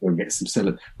 "Go and get some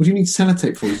sellotape." "What do you need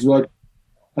sellotape for?" He says, "Well,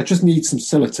 I just need some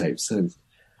sellotape." So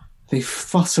they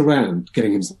fuss around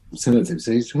getting him some sellotape.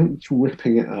 So he's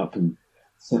ripping it up, and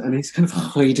he's kind of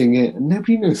hiding it, and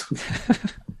nobody knows.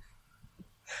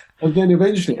 And then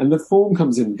eventually, and the form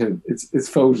comes in, it's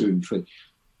folded in three,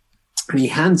 and he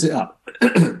hands it up.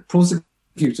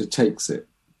 Prosecutor takes it.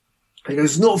 He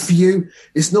goes, "It's not for you.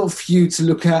 It's not for you to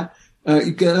look at.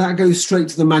 That goes straight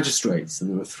to the magistrates."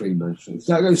 And there were 3 magistrates.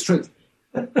 That goes straight.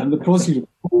 And the prosecutor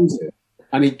pulls it,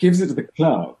 and he gives it to the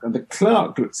clerk, and the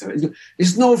clerk looks at it. He goes,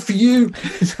 "It's not for you."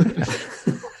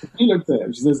 He looked at it,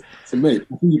 and she says to me, "I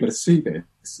think you've got to see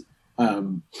this,"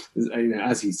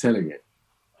 as he's telling it.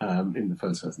 In the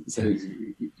first person. So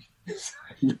he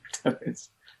looked at it,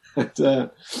 and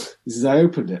he says, "I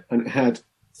opened it, and it had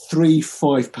 3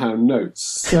 £5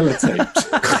 notes sellotaped."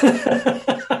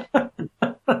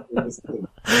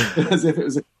 As if it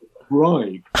was a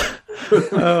bribe.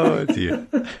 Oh dear.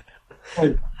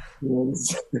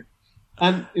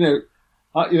 And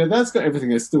that's got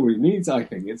everything a story needs, I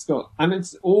think. And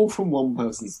it's all from one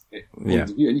person's point of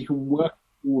view, and you can work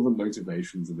all the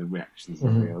motivations and the reactions of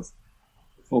everybody else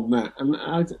from that. And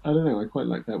I don't know, I quite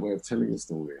like that way of telling a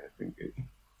story. I think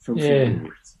it's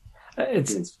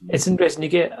interesting. You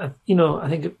get, I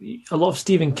think a lot of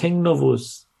Stephen King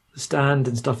novels, The Stand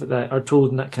and stuff like that, are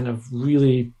told in that kind of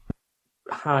really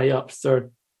high up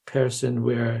third person,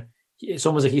 where it's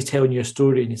almost like he's telling you a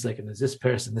story, and he's like, "And there's this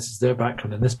person, this is their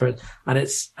background, and this person," and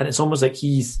it's almost like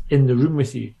he's in the room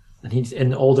with you, and he's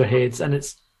in all their heads, and he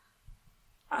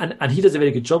does a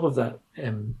very good job of that.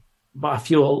 But I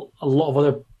feel a lot of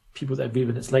other people that I read,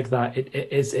 when it's like that,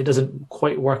 it doesn't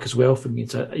quite work as well for me.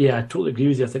 So yeah, I totally agree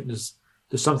with you. I think there's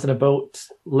something about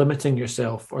limiting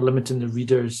yourself, or limiting the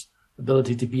reader's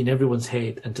ability to be in everyone's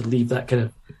head, and to leave that kind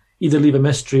of, either leave a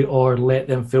mystery or let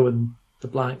them fill in the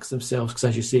blanks themselves. Because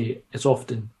as you say, it's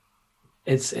often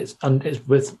it's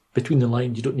with between the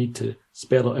lines. You don't need to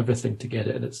spell out everything to get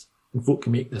it, and folk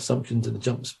can make the assumptions and the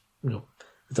jumps,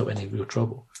 without any real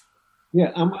trouble.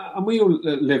 Yeah, and we all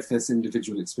live this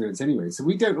individual experience anyway, so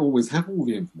we don't always have all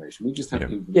the information. We just have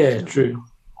the information. Yeah, true.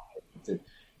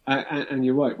 And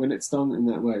you're right, when it's done in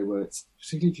that way, where it's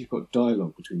particularly if you've got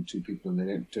dialogue between two people and they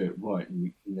don't do it right,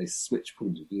 and they switch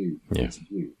point of view,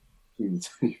 you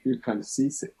kind of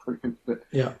seasick for him. But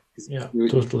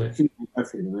totally. They're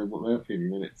feeling and what they're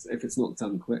feeling, and if it's not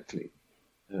done correctly,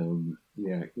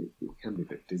 it can be a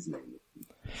bit dizzying.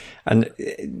 And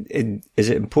is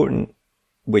it important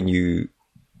when you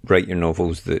write your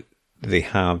novels that they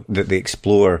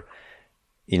explore,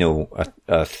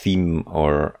 a theme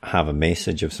or have a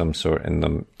message of some sort in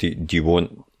them? Do you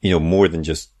want, more than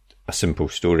just a simple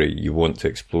story? You want to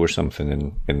explore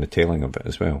something in the telling of it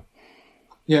as well?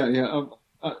 Yeah.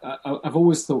 I've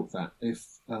always thought that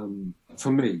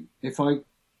for me, if I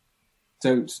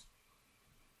don't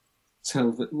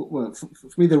tell that, well, for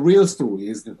me, the real story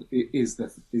is the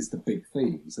big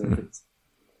theme. So if it's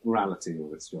morality,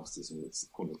 or it's justice, or it's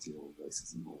equality, or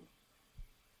racism,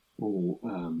 or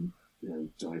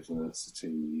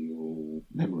diversity, or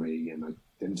memory and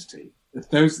identity.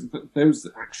 Those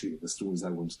actually are the stories I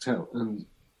want to tell, and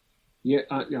yet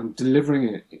I'm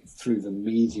delivering it through the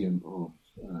medium of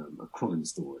a crime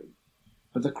story.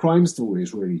 But the crime story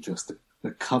is really just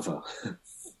the cover,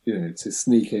 to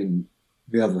sneak in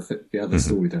the other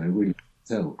story that I really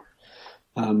tell.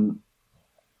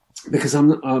 Because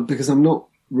I'm not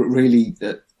really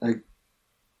a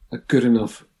good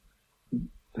enough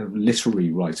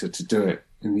literary writer to do it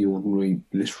in the ordinary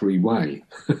literary way.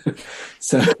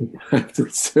 So I have to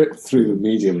sit through the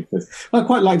medium of this. I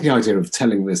quite like the idea of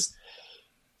telling this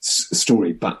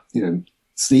story, but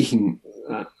sneaking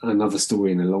another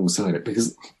story in alongside it,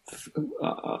 because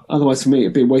otherwise, for me,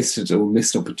 it'd be a wasted or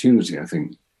missed opportunity, I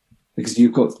think, because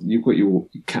you've got your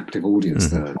captive audience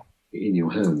there in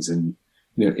your hands, and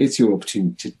it's your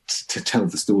opportunity to tell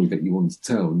the story that you want to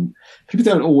tell. And people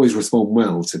don't always respond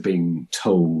well to being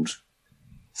told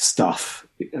stuff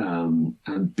and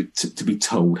to be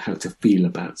told how to feel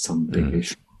about some big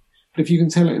issue. But if you can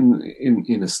tell it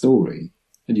in a story,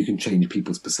 and you can change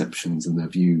people's perceptions and their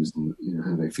views and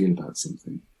how they feel about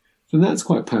something, then that's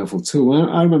quite powerful too.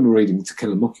 I remember reading To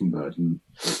Kill a Mockingbird and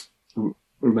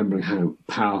remembering how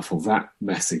powerful that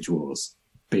message was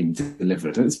being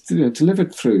delivered. And it's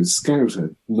delivered through Scout, a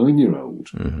 9-year-old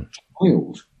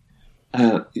child.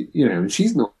 And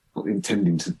she's not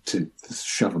intending to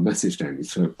shove a message down your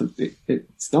throat, but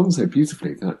it's done so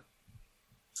beautifully that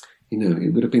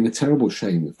it would have been a terrible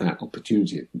shame if that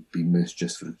opportunity had been missed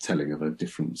just for the telling of a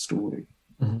different story.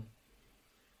 Mm-hmm.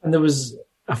 And there was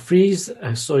a phrase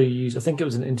I saw you use, I think it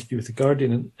was an interview with The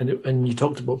Guardian, and you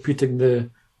talked about putting the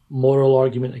moral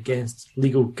argument against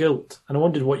legal guilt. And I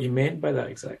wondered what you meant by that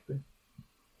exactly.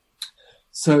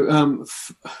 So,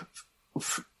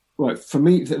 for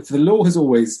me, the law has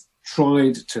always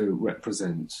tried to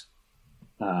represent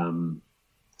the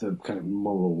kind of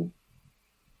moral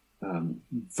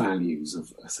values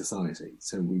of a society.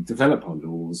 So we develop our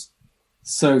laws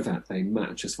so that they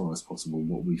match as far as possible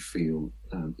what we feel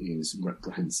is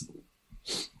reprehensible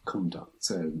conduct.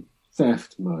 So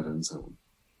theft, murder, and so on.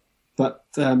 But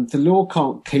the law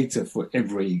can't cater for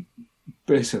every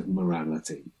bit of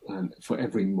morality and for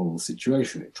every moral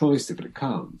situation. It tries to, but it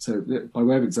can't. So by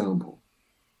way of example,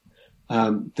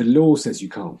 the law says you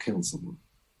can't kill someone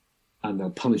and they'll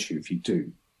punish you if you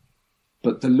do.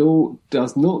 But the law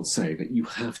does not say that you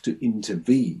have to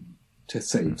intervene to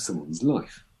save someone's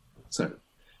life. So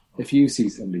if you see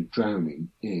somebody drowning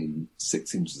in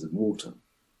 6 inches of water,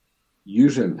 you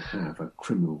don't have a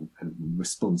criminal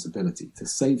responsibility to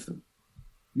save them.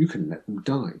 You can let them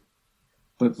die.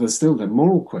 But there's still the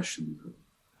moral question.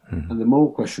 And the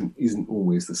moral question isn't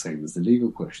always the same as the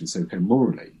legal question. So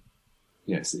morally,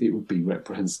 yes, it would be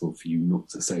reprehensible for you not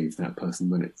to save that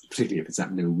person, particularly if it's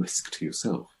at no risk to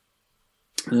yourself.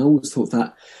 And I always thought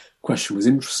that question was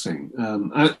interesting.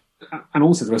 And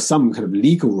also there are some kind of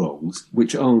legal wrongs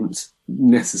which aren't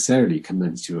necessarily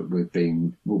commensurate with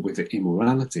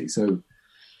immorality. So,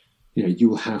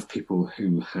 you'll have people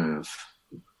who have,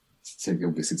 to take the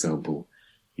obvious example,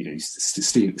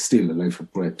 steal a loaf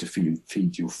of bread to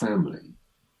feed your family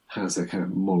has a kind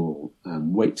of moral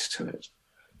weight to it,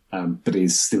 but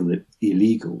is still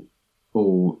illegal.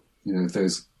 Or,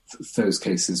 those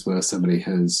cases where somebody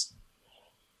has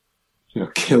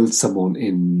killed someone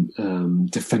in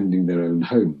defending their own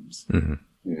homes.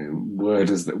 Where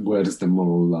does the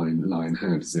moral line?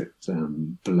 How does it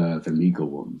blur the legal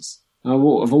ones? I've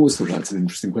always thought that's an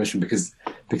interesting question because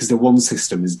the one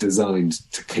system is designed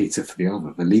to cater for the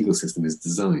other. The legal system is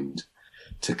designed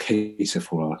to cater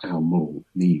for our moral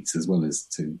needs as well as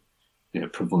to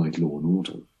provide law and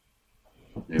order.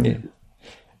 Yeah.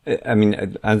 I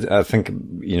mean, I think,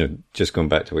 just going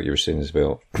back to what you were saying as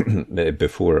well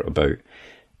before about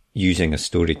using a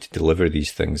story to deliver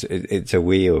these things, it's a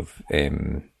way of,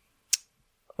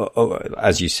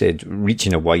 as you said,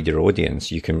 reaching a wider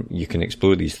audience. You can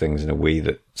explore these things in a way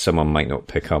that someone might not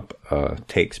pick up a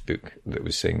textbook that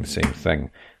was saying the same thing,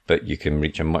 but you can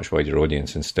reach a much wider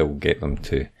audience and still get them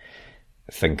to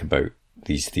think about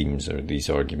these themes or these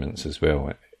arguments as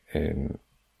well.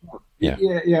 Yeah.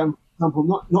 For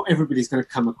example, not everybody's going to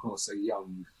come across a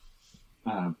young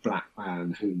black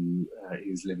man who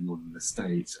is living on an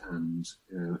estate and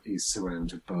is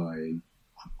surrounded by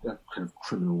kind of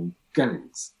criminal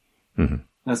gangs. Mm-hmm.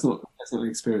 That's not an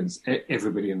experience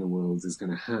everybody in the world is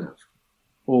going to have.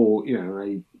 Or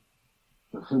a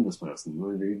homeless person. I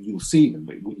mean, you'll see them,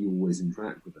 but will you always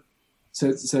interact with them? So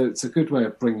it's a good way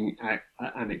of bringing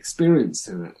an experience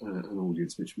to an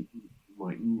audience which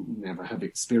might never have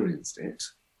experienced it.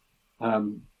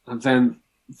 And then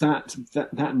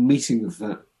that meeting of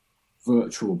that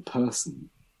virtual person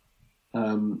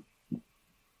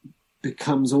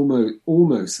becomes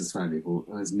almost as valuable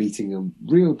as meeting a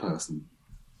real person,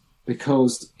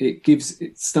 because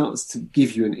it starts to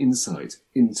give you an insight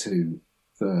into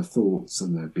their thoughts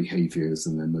and their behaviours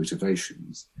and their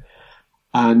motivations,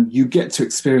 and you get to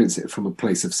experience it from a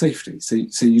place of safety. So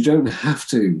you don't have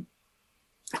to,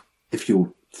 if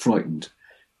you're frightened,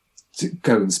 to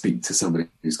go and speak to somebody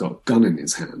who's got a gun in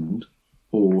his hand,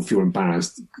 or if you're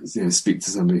embarrassed, speak to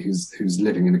somebody who's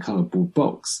living in a cardboard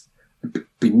box. It'd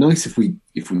be nice if we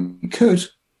could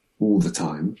all the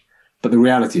time, but the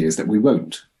reality is that we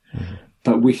won't. Mm-hmm.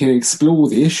 But we can explore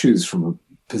the issues from a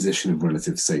position of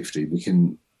relative safety. We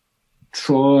can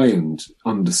try and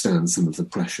understand some of the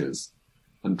pressures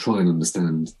and try and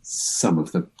understand some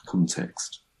of the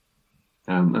context.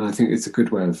 And I think it's a good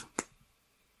way of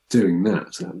doing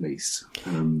that, at least.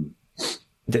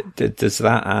 Does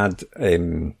that add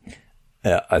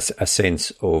a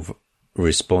sense of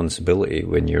responsibility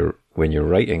when you're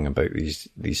writing about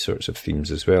these sorts of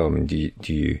themes as well? I mean, do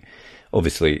you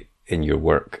obviously in your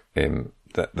work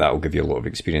that'll give you a lot of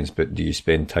experience, but do you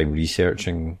spend time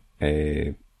researching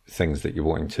things that you're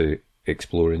wanting to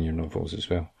explore in your novels as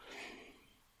well?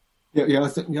 I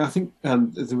think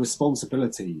the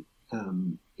responsibility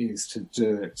is to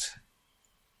do it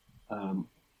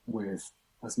with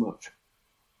as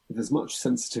much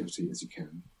sensitivity as you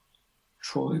can.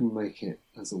 Try and make it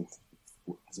as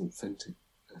authentic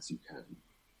as you can.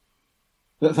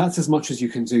 But that's as much as you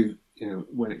can do,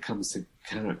 when it comes to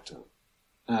character.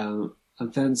 And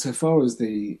then, so far as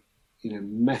the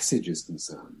message is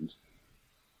concerned,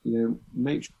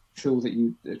 make sure that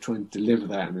you try and deliver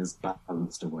that in as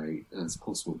balanced a way as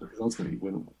possible, because ultimately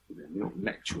you're not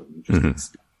lecturing, you're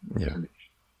just explaining.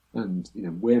 And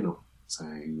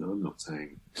I'm not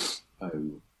saying,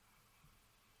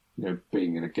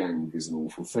 being in a gang is an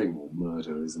awful thing or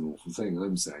murder is an awful thing.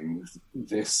 I'm saying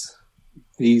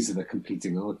these are the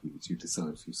competing arguments. You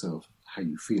decide for yourself how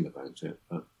you feel about it,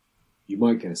 but you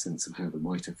might get a sense of how the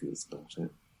writer feels about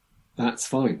it. That's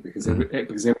fine, because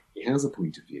everybody has a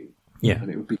point of view. Yeah. And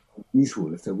it would be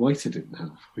unusual if the writer didn't have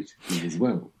a point of view as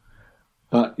well.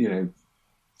 But,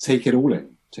 take it all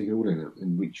in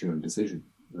and reach your own decision.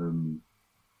 And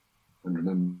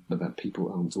remember that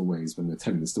people aren't always, when they're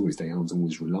telling the stories, they aren't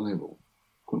always reliable.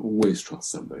 You can't always trust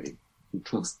somebody. You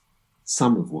trust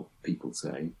some of what people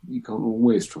say. You can't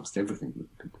always trust everything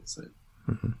that people say.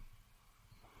 Mm-hmm.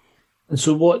 And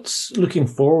so what's looking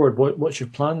forward? What's your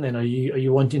plan then? Are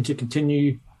you wanting to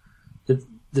continue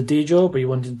the day job? Are you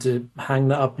wanting to hang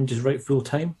that up and just write full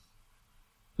time?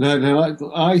 No.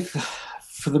 I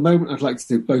for the moment, I'd like to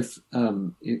do both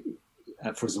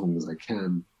for as long as I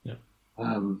can. Yeah.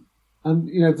 And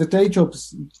the day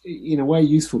job's in a way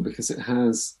useful because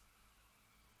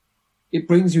it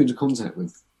brings you into contact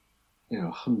with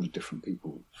 100 different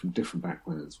people from different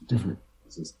backgrounds, from different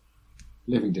places,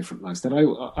 living different lives that I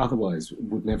otherwise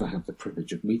would never have the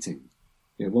privilege of meeting.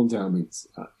 One day I meet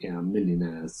a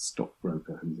millionaire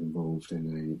stockbroker who's involved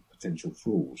in a potential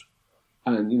fraud,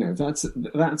 and that's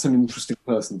an interesting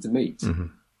person to meet. Mm-hmm.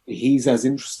 He's as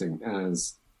interesting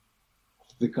as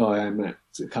the guy I met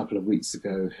a couple of weeks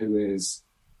ago, who is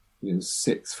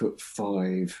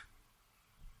 6'5",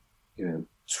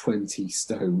 20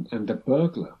 stone, and a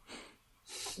burglar,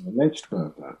 an alleged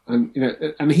burglar,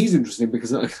 and he's interesting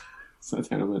because I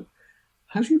went,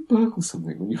 how do you burgle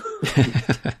something when you?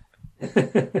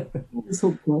 I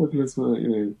thought burglars were,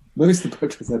 most of the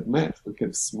burglars I'd met were kind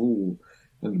of small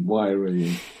and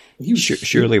wiry. And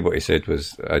surely what he said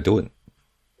was, I don't.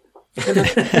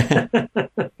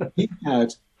 He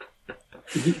had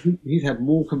He'd had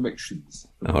more convictions.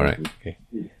 All right. Okay.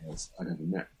 I'd ever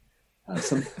met.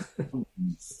 Some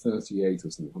 38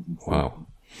 or something. Wow.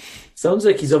 Sounds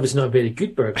like he's obviously not a very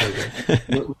good burglar.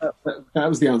 Well, that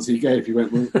was the answer he gave. He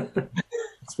went, well,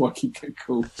 that's why I keep getting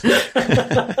called.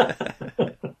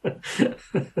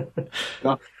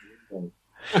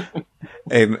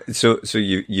 So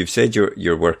you've said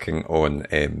you're working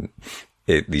on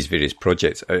these various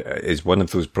projects. Is one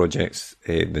of those projects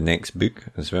the next book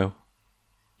as well?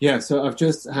 Yeah, so I've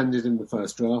just handed in the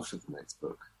first draft of the next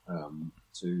book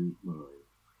to my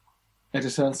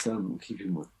editor, so I'm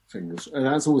keeping my fingers. And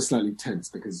that's always slightly tense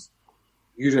because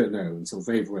you don't know until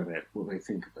they've read it what they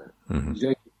think of it. Mm-hmm.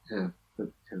 You don't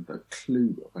have a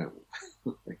clue about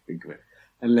what they think of it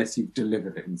unless you've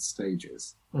delivered it in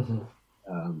stages.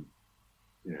 Mm-hmm.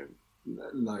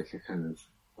 Like a kind of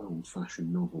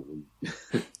old-fashioned novel.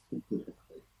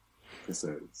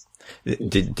 Episodes.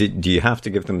 Do you have to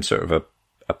give them sort of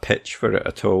a pitch for it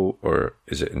at all, or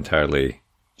is it entirely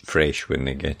fresh when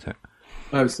they get it?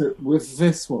 Oh, so with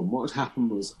this one, what had happened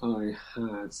was I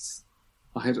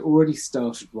had already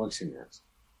started writing it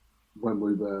when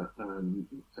we were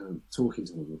talking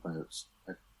to them about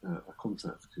a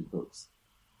contract for 2 books.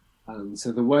 And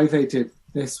so the way they did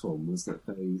this one was that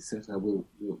they said,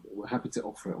 we're happy to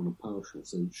offer it on a partial,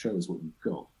 so show us what you've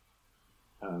got.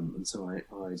 And so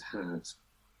I'd had,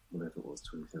 whatever it was,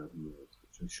 20,000 words,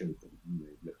 which I showed them, and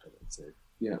they looked at it and said,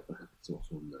 yeah, we're happy to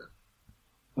offer on that.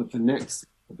 But the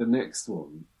next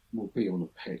one will be on a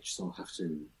pitch, so I'll have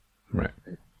to... Right.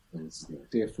 This is the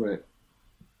idea for it.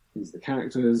 These are the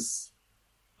characters.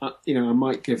 I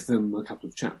might give them a couple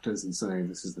of chapters and say,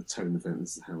 this is the tone of it,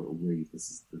 this is how it will read, this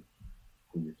is the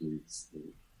point of view, this is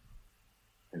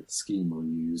the scheme I'll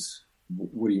use.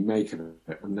 What do you make of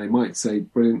it? And they might say,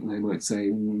 brilliant, and they might say,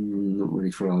 not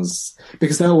really for us.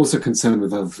 Because they're also concerned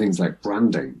with other things like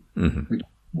branding. Mm-hmm.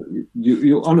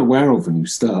 You're unaware of when you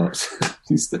start.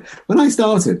 When I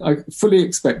started, I fully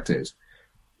expected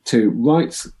to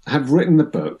have written the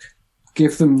book,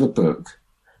 give them the book,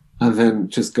 and then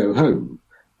just go home.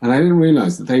 And I didn't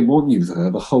realise that they want you there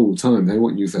the whole time. They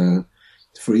want you there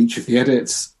for each of the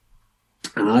edits.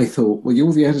 And I thought, well,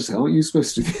 you're the editor, aren't you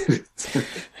supposed to do the edits?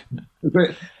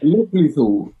 But I literally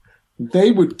thought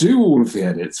they would do all of the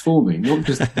edits for me, not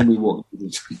just tell me what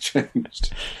needed to be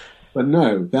changed. But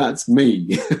no, that's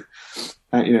me.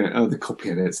 The copy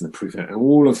edits and the proof edit and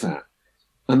all of that.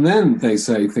 And then they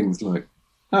say things like,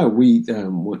 oh, we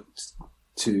want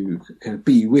to kind of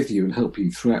be with you and help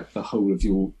you throughout the whole of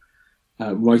your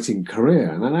writing career.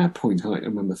 And at that point, I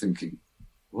remember thinking,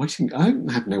 writing, I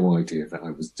had no idea that I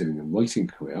was doing a writing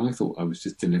career. I thought I was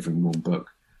just delivering one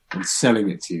book and selling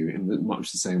it to you in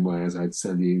much the same way as I'd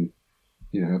sell you,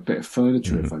 a bit of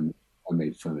furniture if I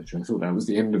made furniture. I thought that was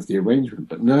the end of the arrangement,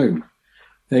 but no.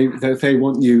 They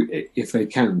want you, if they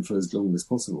can, for as long as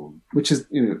possible, which is,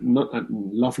 not a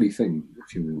lovely thing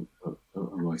if you're a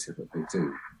writer that they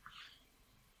do.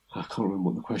 I can't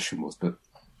remember what the question was, but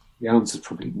the answer's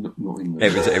probably not in there.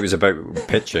 It was about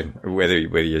pitching, whether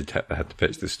you had to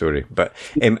pitch the story. But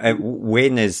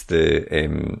when is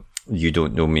the You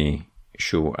Don't Know Me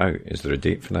show out? Is there a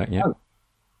date for that yet? Oh.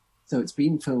 So it's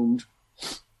been filmed.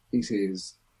 It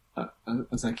is,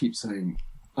 as I keep saying,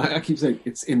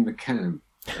 it's in the can.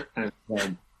 And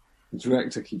the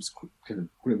director keeps kind of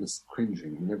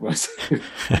cringing whenever I say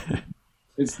it.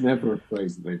 It's never a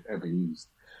phrase that they've ever used.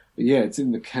 But yeah, it's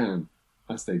in the can,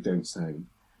 as they don't say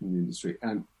in the industry.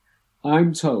 And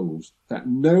I'm told that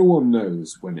no one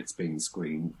knows when it's being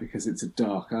screened because it's a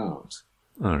dark art.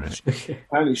 All right.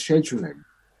 Apparently scheduling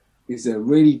is a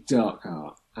really dark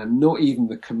art, and not even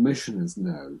the commissioners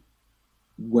know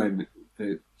when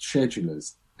the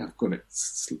schedulers have got it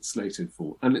slated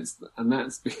for, and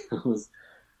that's because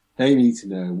they need to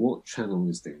know what channel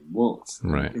is doing what,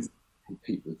 right? Is it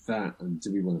compete with that, and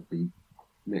do we want to be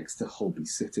next to Holby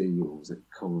City, or is it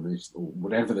Coronation, or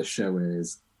whatever the show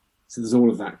is? So there's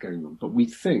all of that going on, but we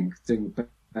think, doing the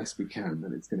best we can,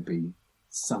 that it's going to be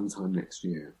sometime next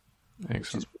year.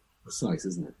 Excellent. Precise,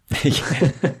 isn't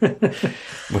it?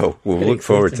 Well, we'll look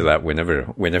forward to that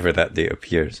whenever that date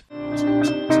appears.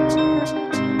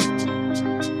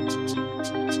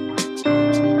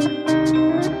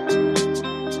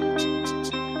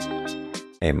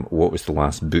 What was the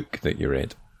last book that you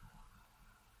read?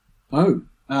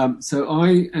 So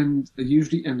I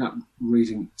usually end up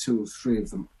reading 2 or 3 of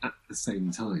them at the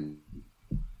same time.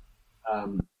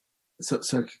 So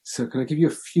can I give you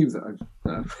a few that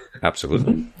I've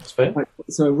Absolutely. That's fair.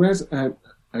 So I read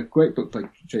a great book by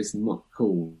Jason Mott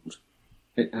called,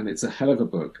 and it's a hell of a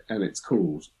book, and it's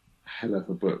called Hell of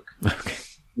a Book. Okay.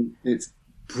 It's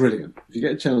brilliant. If you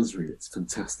get a chance to read it, it's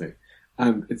fantastic.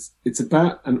 And it's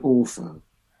about an author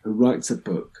who writes a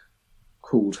book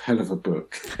called Hell of a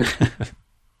Book.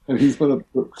 And he's on a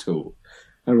book tour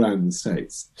around the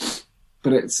States.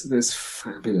 But there's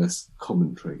fabulous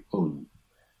commentary on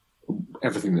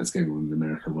everything that's going on in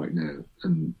America right now.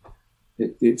 And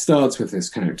it starts with this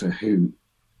character who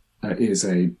is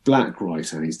a black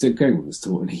writer, and he's going on this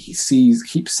tour, and he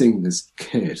keeps seeing this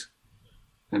kid,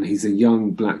 and he's a young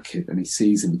black kid, and he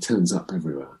sees him, he turns up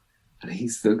everywhere, and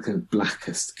he's the kind of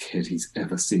blackest kid he's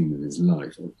ever seen in his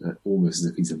life, almost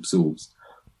as if he's absorbed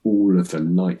all of the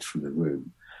light from the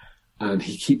room. And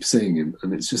he keeps seeing him,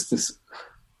 and it's just this.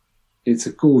 It's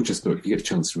a gorgeous book. If you get a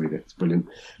chance to read it, it's brilliant.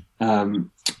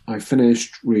 I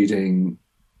finished reading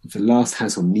The Last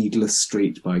House on Needless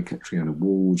Street by Catriona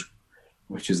Ward,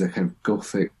 which is a kind of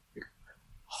gothic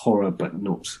horror, but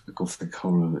not a gothic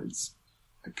horror. It's,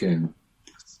 again,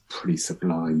 pretty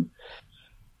sublime.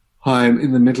 I'm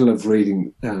in the middle of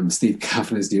reading Steve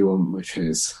Kavanagh's new one, which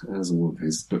is, as all of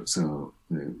his books are,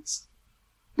 it's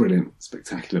brilliant,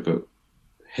 spectacular book.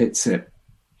 Hits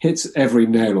every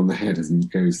nail on the head as he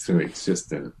goes through it. It's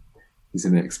just, he's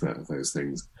an expert at those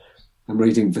things. I'm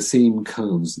reading Vaseem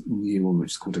Khan's new one,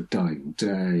 which is called A Dying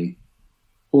Day.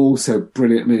 Also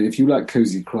brilliant. I mean, if you like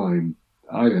cozy crime,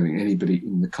 I don't think anybody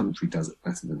in the country does it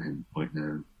better than him right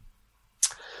now.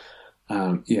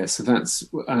 So that's.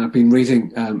 I've been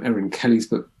reading Erin Kelly's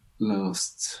book,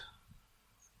 Last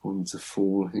One to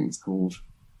Fall, I think it's called.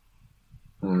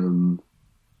 I'll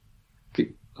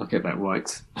get that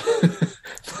right.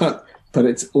 but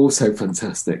it's also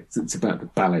fantastic. It's about the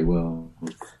ballet world,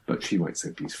 but she writes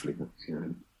so beautifully.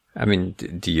 I mean,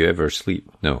 do you ever sleep?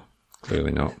 No,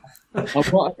 clearly not. I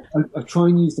try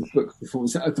and use the book before.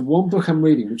 So the one book I'm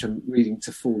reading, which I'm reading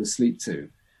to fall asleep to,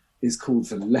 is called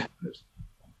The Leopard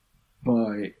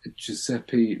by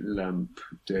Giuseppe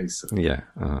Lampudeso. Yeah.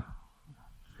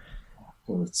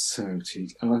 Oh, it's so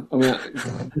cheesy. I mean,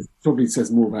 it probably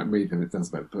says more about me than it does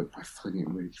about the book. I find it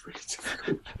really, really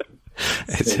difficult.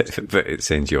 But it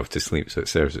sends you off to sleep, so it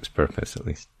serves its purpose at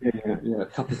least. Yeah, a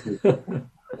couple of things.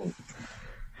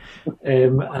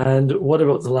 And what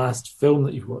about the last film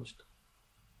that you've watched?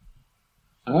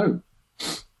 Oh.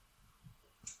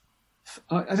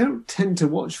 I don't tend to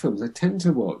watch films. I tend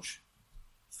to watch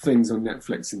things on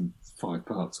Netflix in 5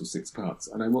 parts or 6 parts,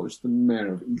 and I watched The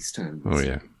Mayor of Easttown.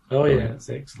 Oh yeah, it's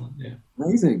excellent. Yeah,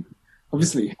 amazing.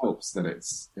 Obviously, it helps that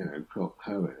it's got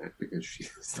her in it because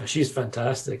she's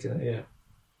fantastic.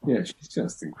 Yeah, she's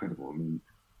just incredible. I mean,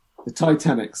 the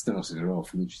Titanic started her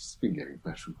off, and she's been getting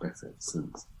better and better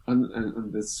since.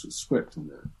 And the script in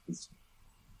there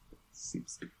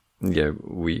seems to be. Yeah,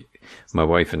 my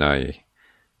wife and I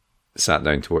sat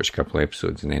down to watch a couple of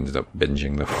episodes and ended up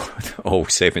binging all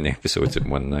 7 episodes in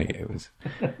one night. It was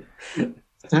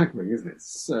staggering, isn't it?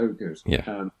 So good.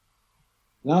 Yeah.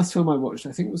 Last film I watched,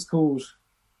 I think it was called.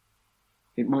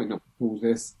 It might not be called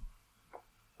this.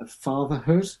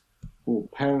 Fatherhood or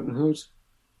Parenthood,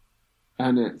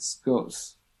 and it's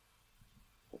got.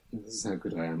 This is how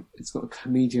good I am. It's got a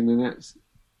comedian in it,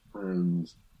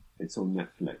 and it's on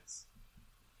Netflix.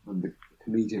 And the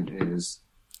comedian is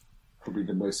probably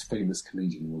the most famous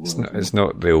comedian in the world. It's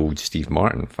not the old Steve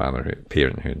Martin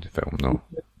Parenthood film, no.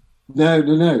 No,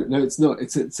 it's not.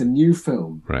 It's a new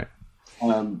film. Right.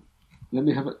 Let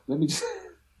me just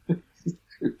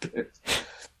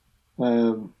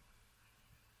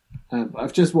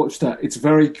I've just watched that. It's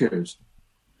very good.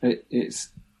 It's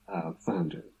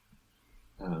found it.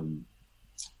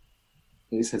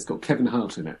 It's got Kevin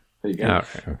Hart in it. There you go.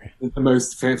 Okay. The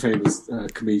most famous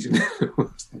comedian.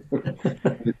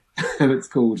 And it's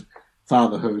called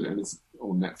Fatherhood, and it's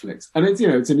on Netflix. And it's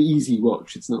it's an easy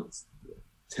watch. It's not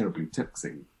terribly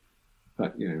taxing,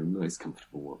 but nice,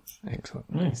 comfortable watch. Excellent.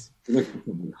 Nice. If you're looking for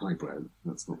something highbrow,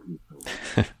 that's not really cool.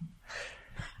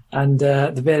 And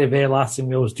the very, very last thing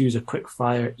we always do is a quick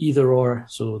fire, either or.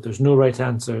 So there's no right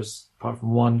answers apart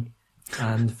from one.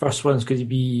 And the first one's going to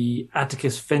be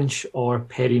Atticus Finch or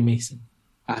Perry Mason.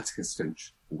 Atticus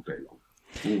Finch, all day long.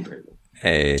 All day long.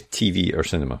 TV or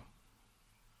cinema?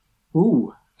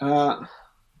 Ooh,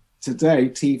 today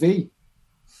TV.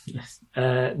 Yes.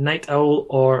 Night owl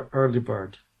or early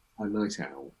bird? A night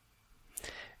owl.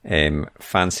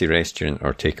 Fancy restaurant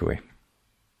or takeaway?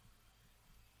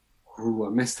 Ooh, I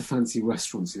miss the fancy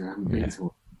restaurants. I haven't been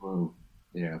to. Oh,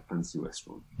 yeah, fancy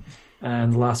restaurant.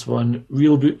 And the last one,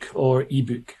 real book or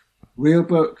ebook? Real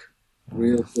book.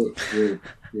 Real book.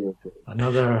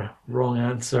 Another wrong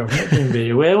answer. I'm not doing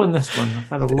very well in this one. I've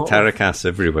had a lot. Tarek asks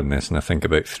everyone this, and I think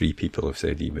about 3 people have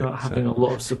said ebook. Not having a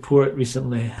lot of support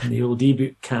recently in the old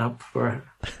ebook camp. We're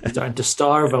starting to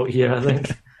starve out here, I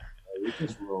think. You're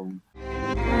just wrong.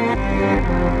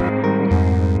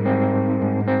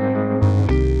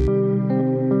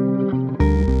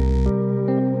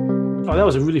 Oh, that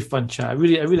was a really fun chat. I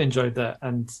really enjoyed that,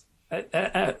 and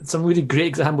some really great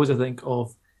examples, I think,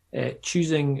 of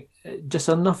choosing just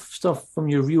enough stuff from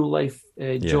your real life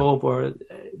job or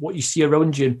what you see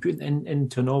around you and putting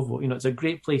into a novel. It's a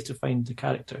great place to find the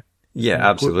character. Yeah,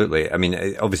 absolutely. I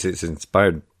mean, obviously, it's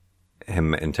inspired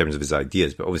him in terms of his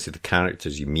ideas, but obviously, the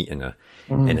characters you meet in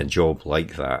a job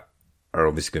like that are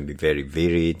obviously going to be very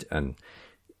varied and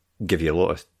give you a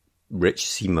lot of rich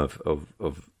seam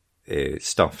of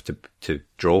stuff to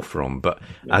draw from. But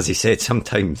as he said,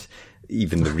 sometimes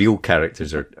even the real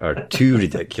characters are too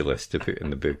ridiculous to put in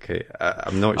the book.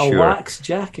 I'm not sure. A wax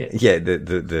jacket. Yeah,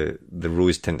 the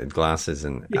rose tinted glasses,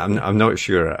 and I'm not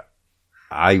sure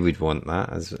I would want that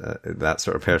as that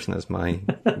sort of person as my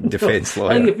defence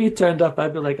lawyer. I think if you turned up,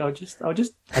 I'd be like, I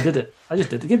did it.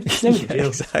 Give me to jail.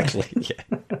 Exactly.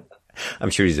 Yeah. I'm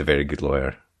sure he's a very good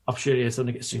lawyer. I'm sure he is.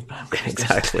 Something to get sued by.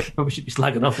 Exactly. Probably should be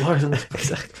slagging off lawyers in this.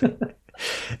 Exactly.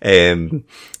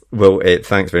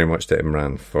 Thanks very much to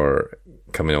Imran for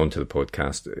coming on to the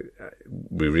podcast.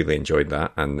 We really enjoyed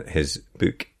that, and his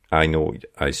book, I Know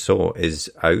I Saw,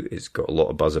 is out. It's got a lot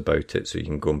of buzz about it, so you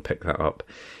can go and pick that up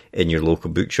in your local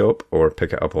bookshop or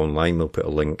pick it up online. We'll put a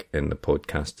link in the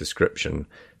podcast description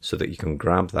so that you can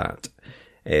grab that.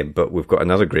 But we've got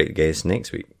another great guest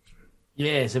next week.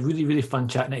 Yeah, it's a really, really fun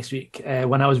chat next week.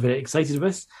 One I was very excited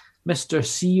with, Mr.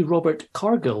 C. Robert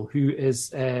Cargill, who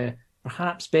is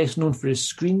perhaps best known for his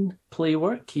screenplay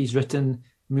work. He's written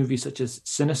movies such as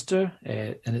Sinister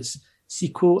and its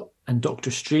sequel, and Doctor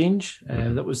Strange.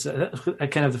 That was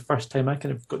kind of the first time I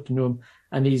kind of got to know him.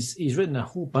 And he's written a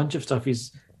whole bunch of stuff.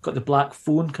 He's got The Black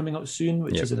Phone coming up soon,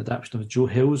 which is an adaptation of Joe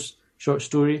Hill's short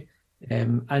story.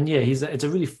 And yeah, it's a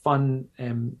really fun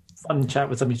chat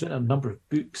with him. He's written a number of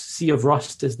books. Sea of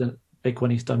Rust is the big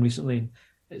one he's done recently. And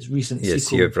its recent sequel,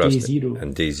 Sea of Rust Day Zero.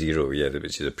 And Day Zero,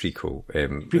 which is a prequel.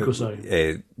 Prequel, sorry.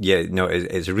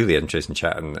 It's a really interesting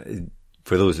chat. And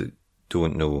for those that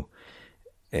don't know,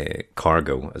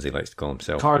 Cargill, as he likes to call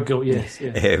himself. Cargill, yes.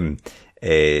 Yeah.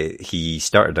 He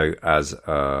started out as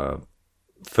a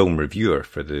film reviewer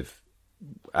for the,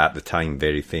 at the time,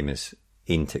 very famous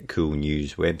Ain't It Cool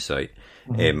News website.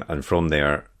 And from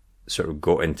there, sort of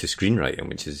got into screenwriting,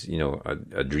 which is,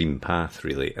 a dream path,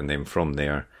 really. And then from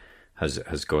there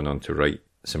has gone on to write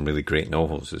some really great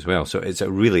novels as well. So it's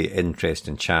a really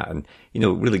interesting chat and,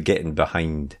 really getting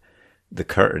behind the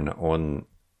curtain on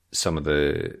some of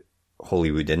the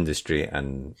Hollywood industry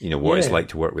and, what it's like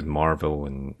to work with Marvel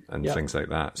and things like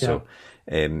that. So,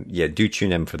 do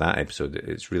tune in for that episode.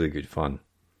 It's really good fun.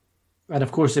 And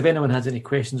of course, if anyone has any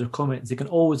questions or comments, they can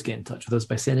always get in touch with us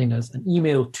by sending us an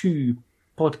email to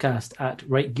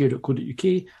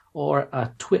podcast@rightgear.co.uk or a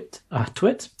tweet.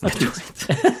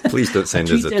 Please don't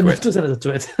send us a tweet. Don't send us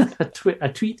a tweet. A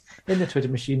tweet in the Twitter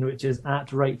machine, which is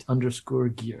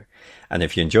 @right_gear. And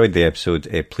if you enjoyed the episode,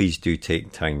 please do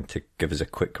take time to give us a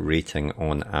quick rating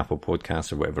on Apple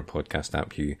Podcasts or whatever podcast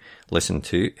app you listen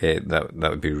to. That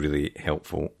would be really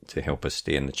helpful to help us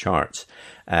stay in the charts.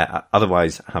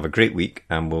 Otherwise, have a great week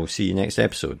and we'll see you next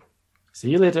episode.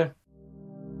 See you later.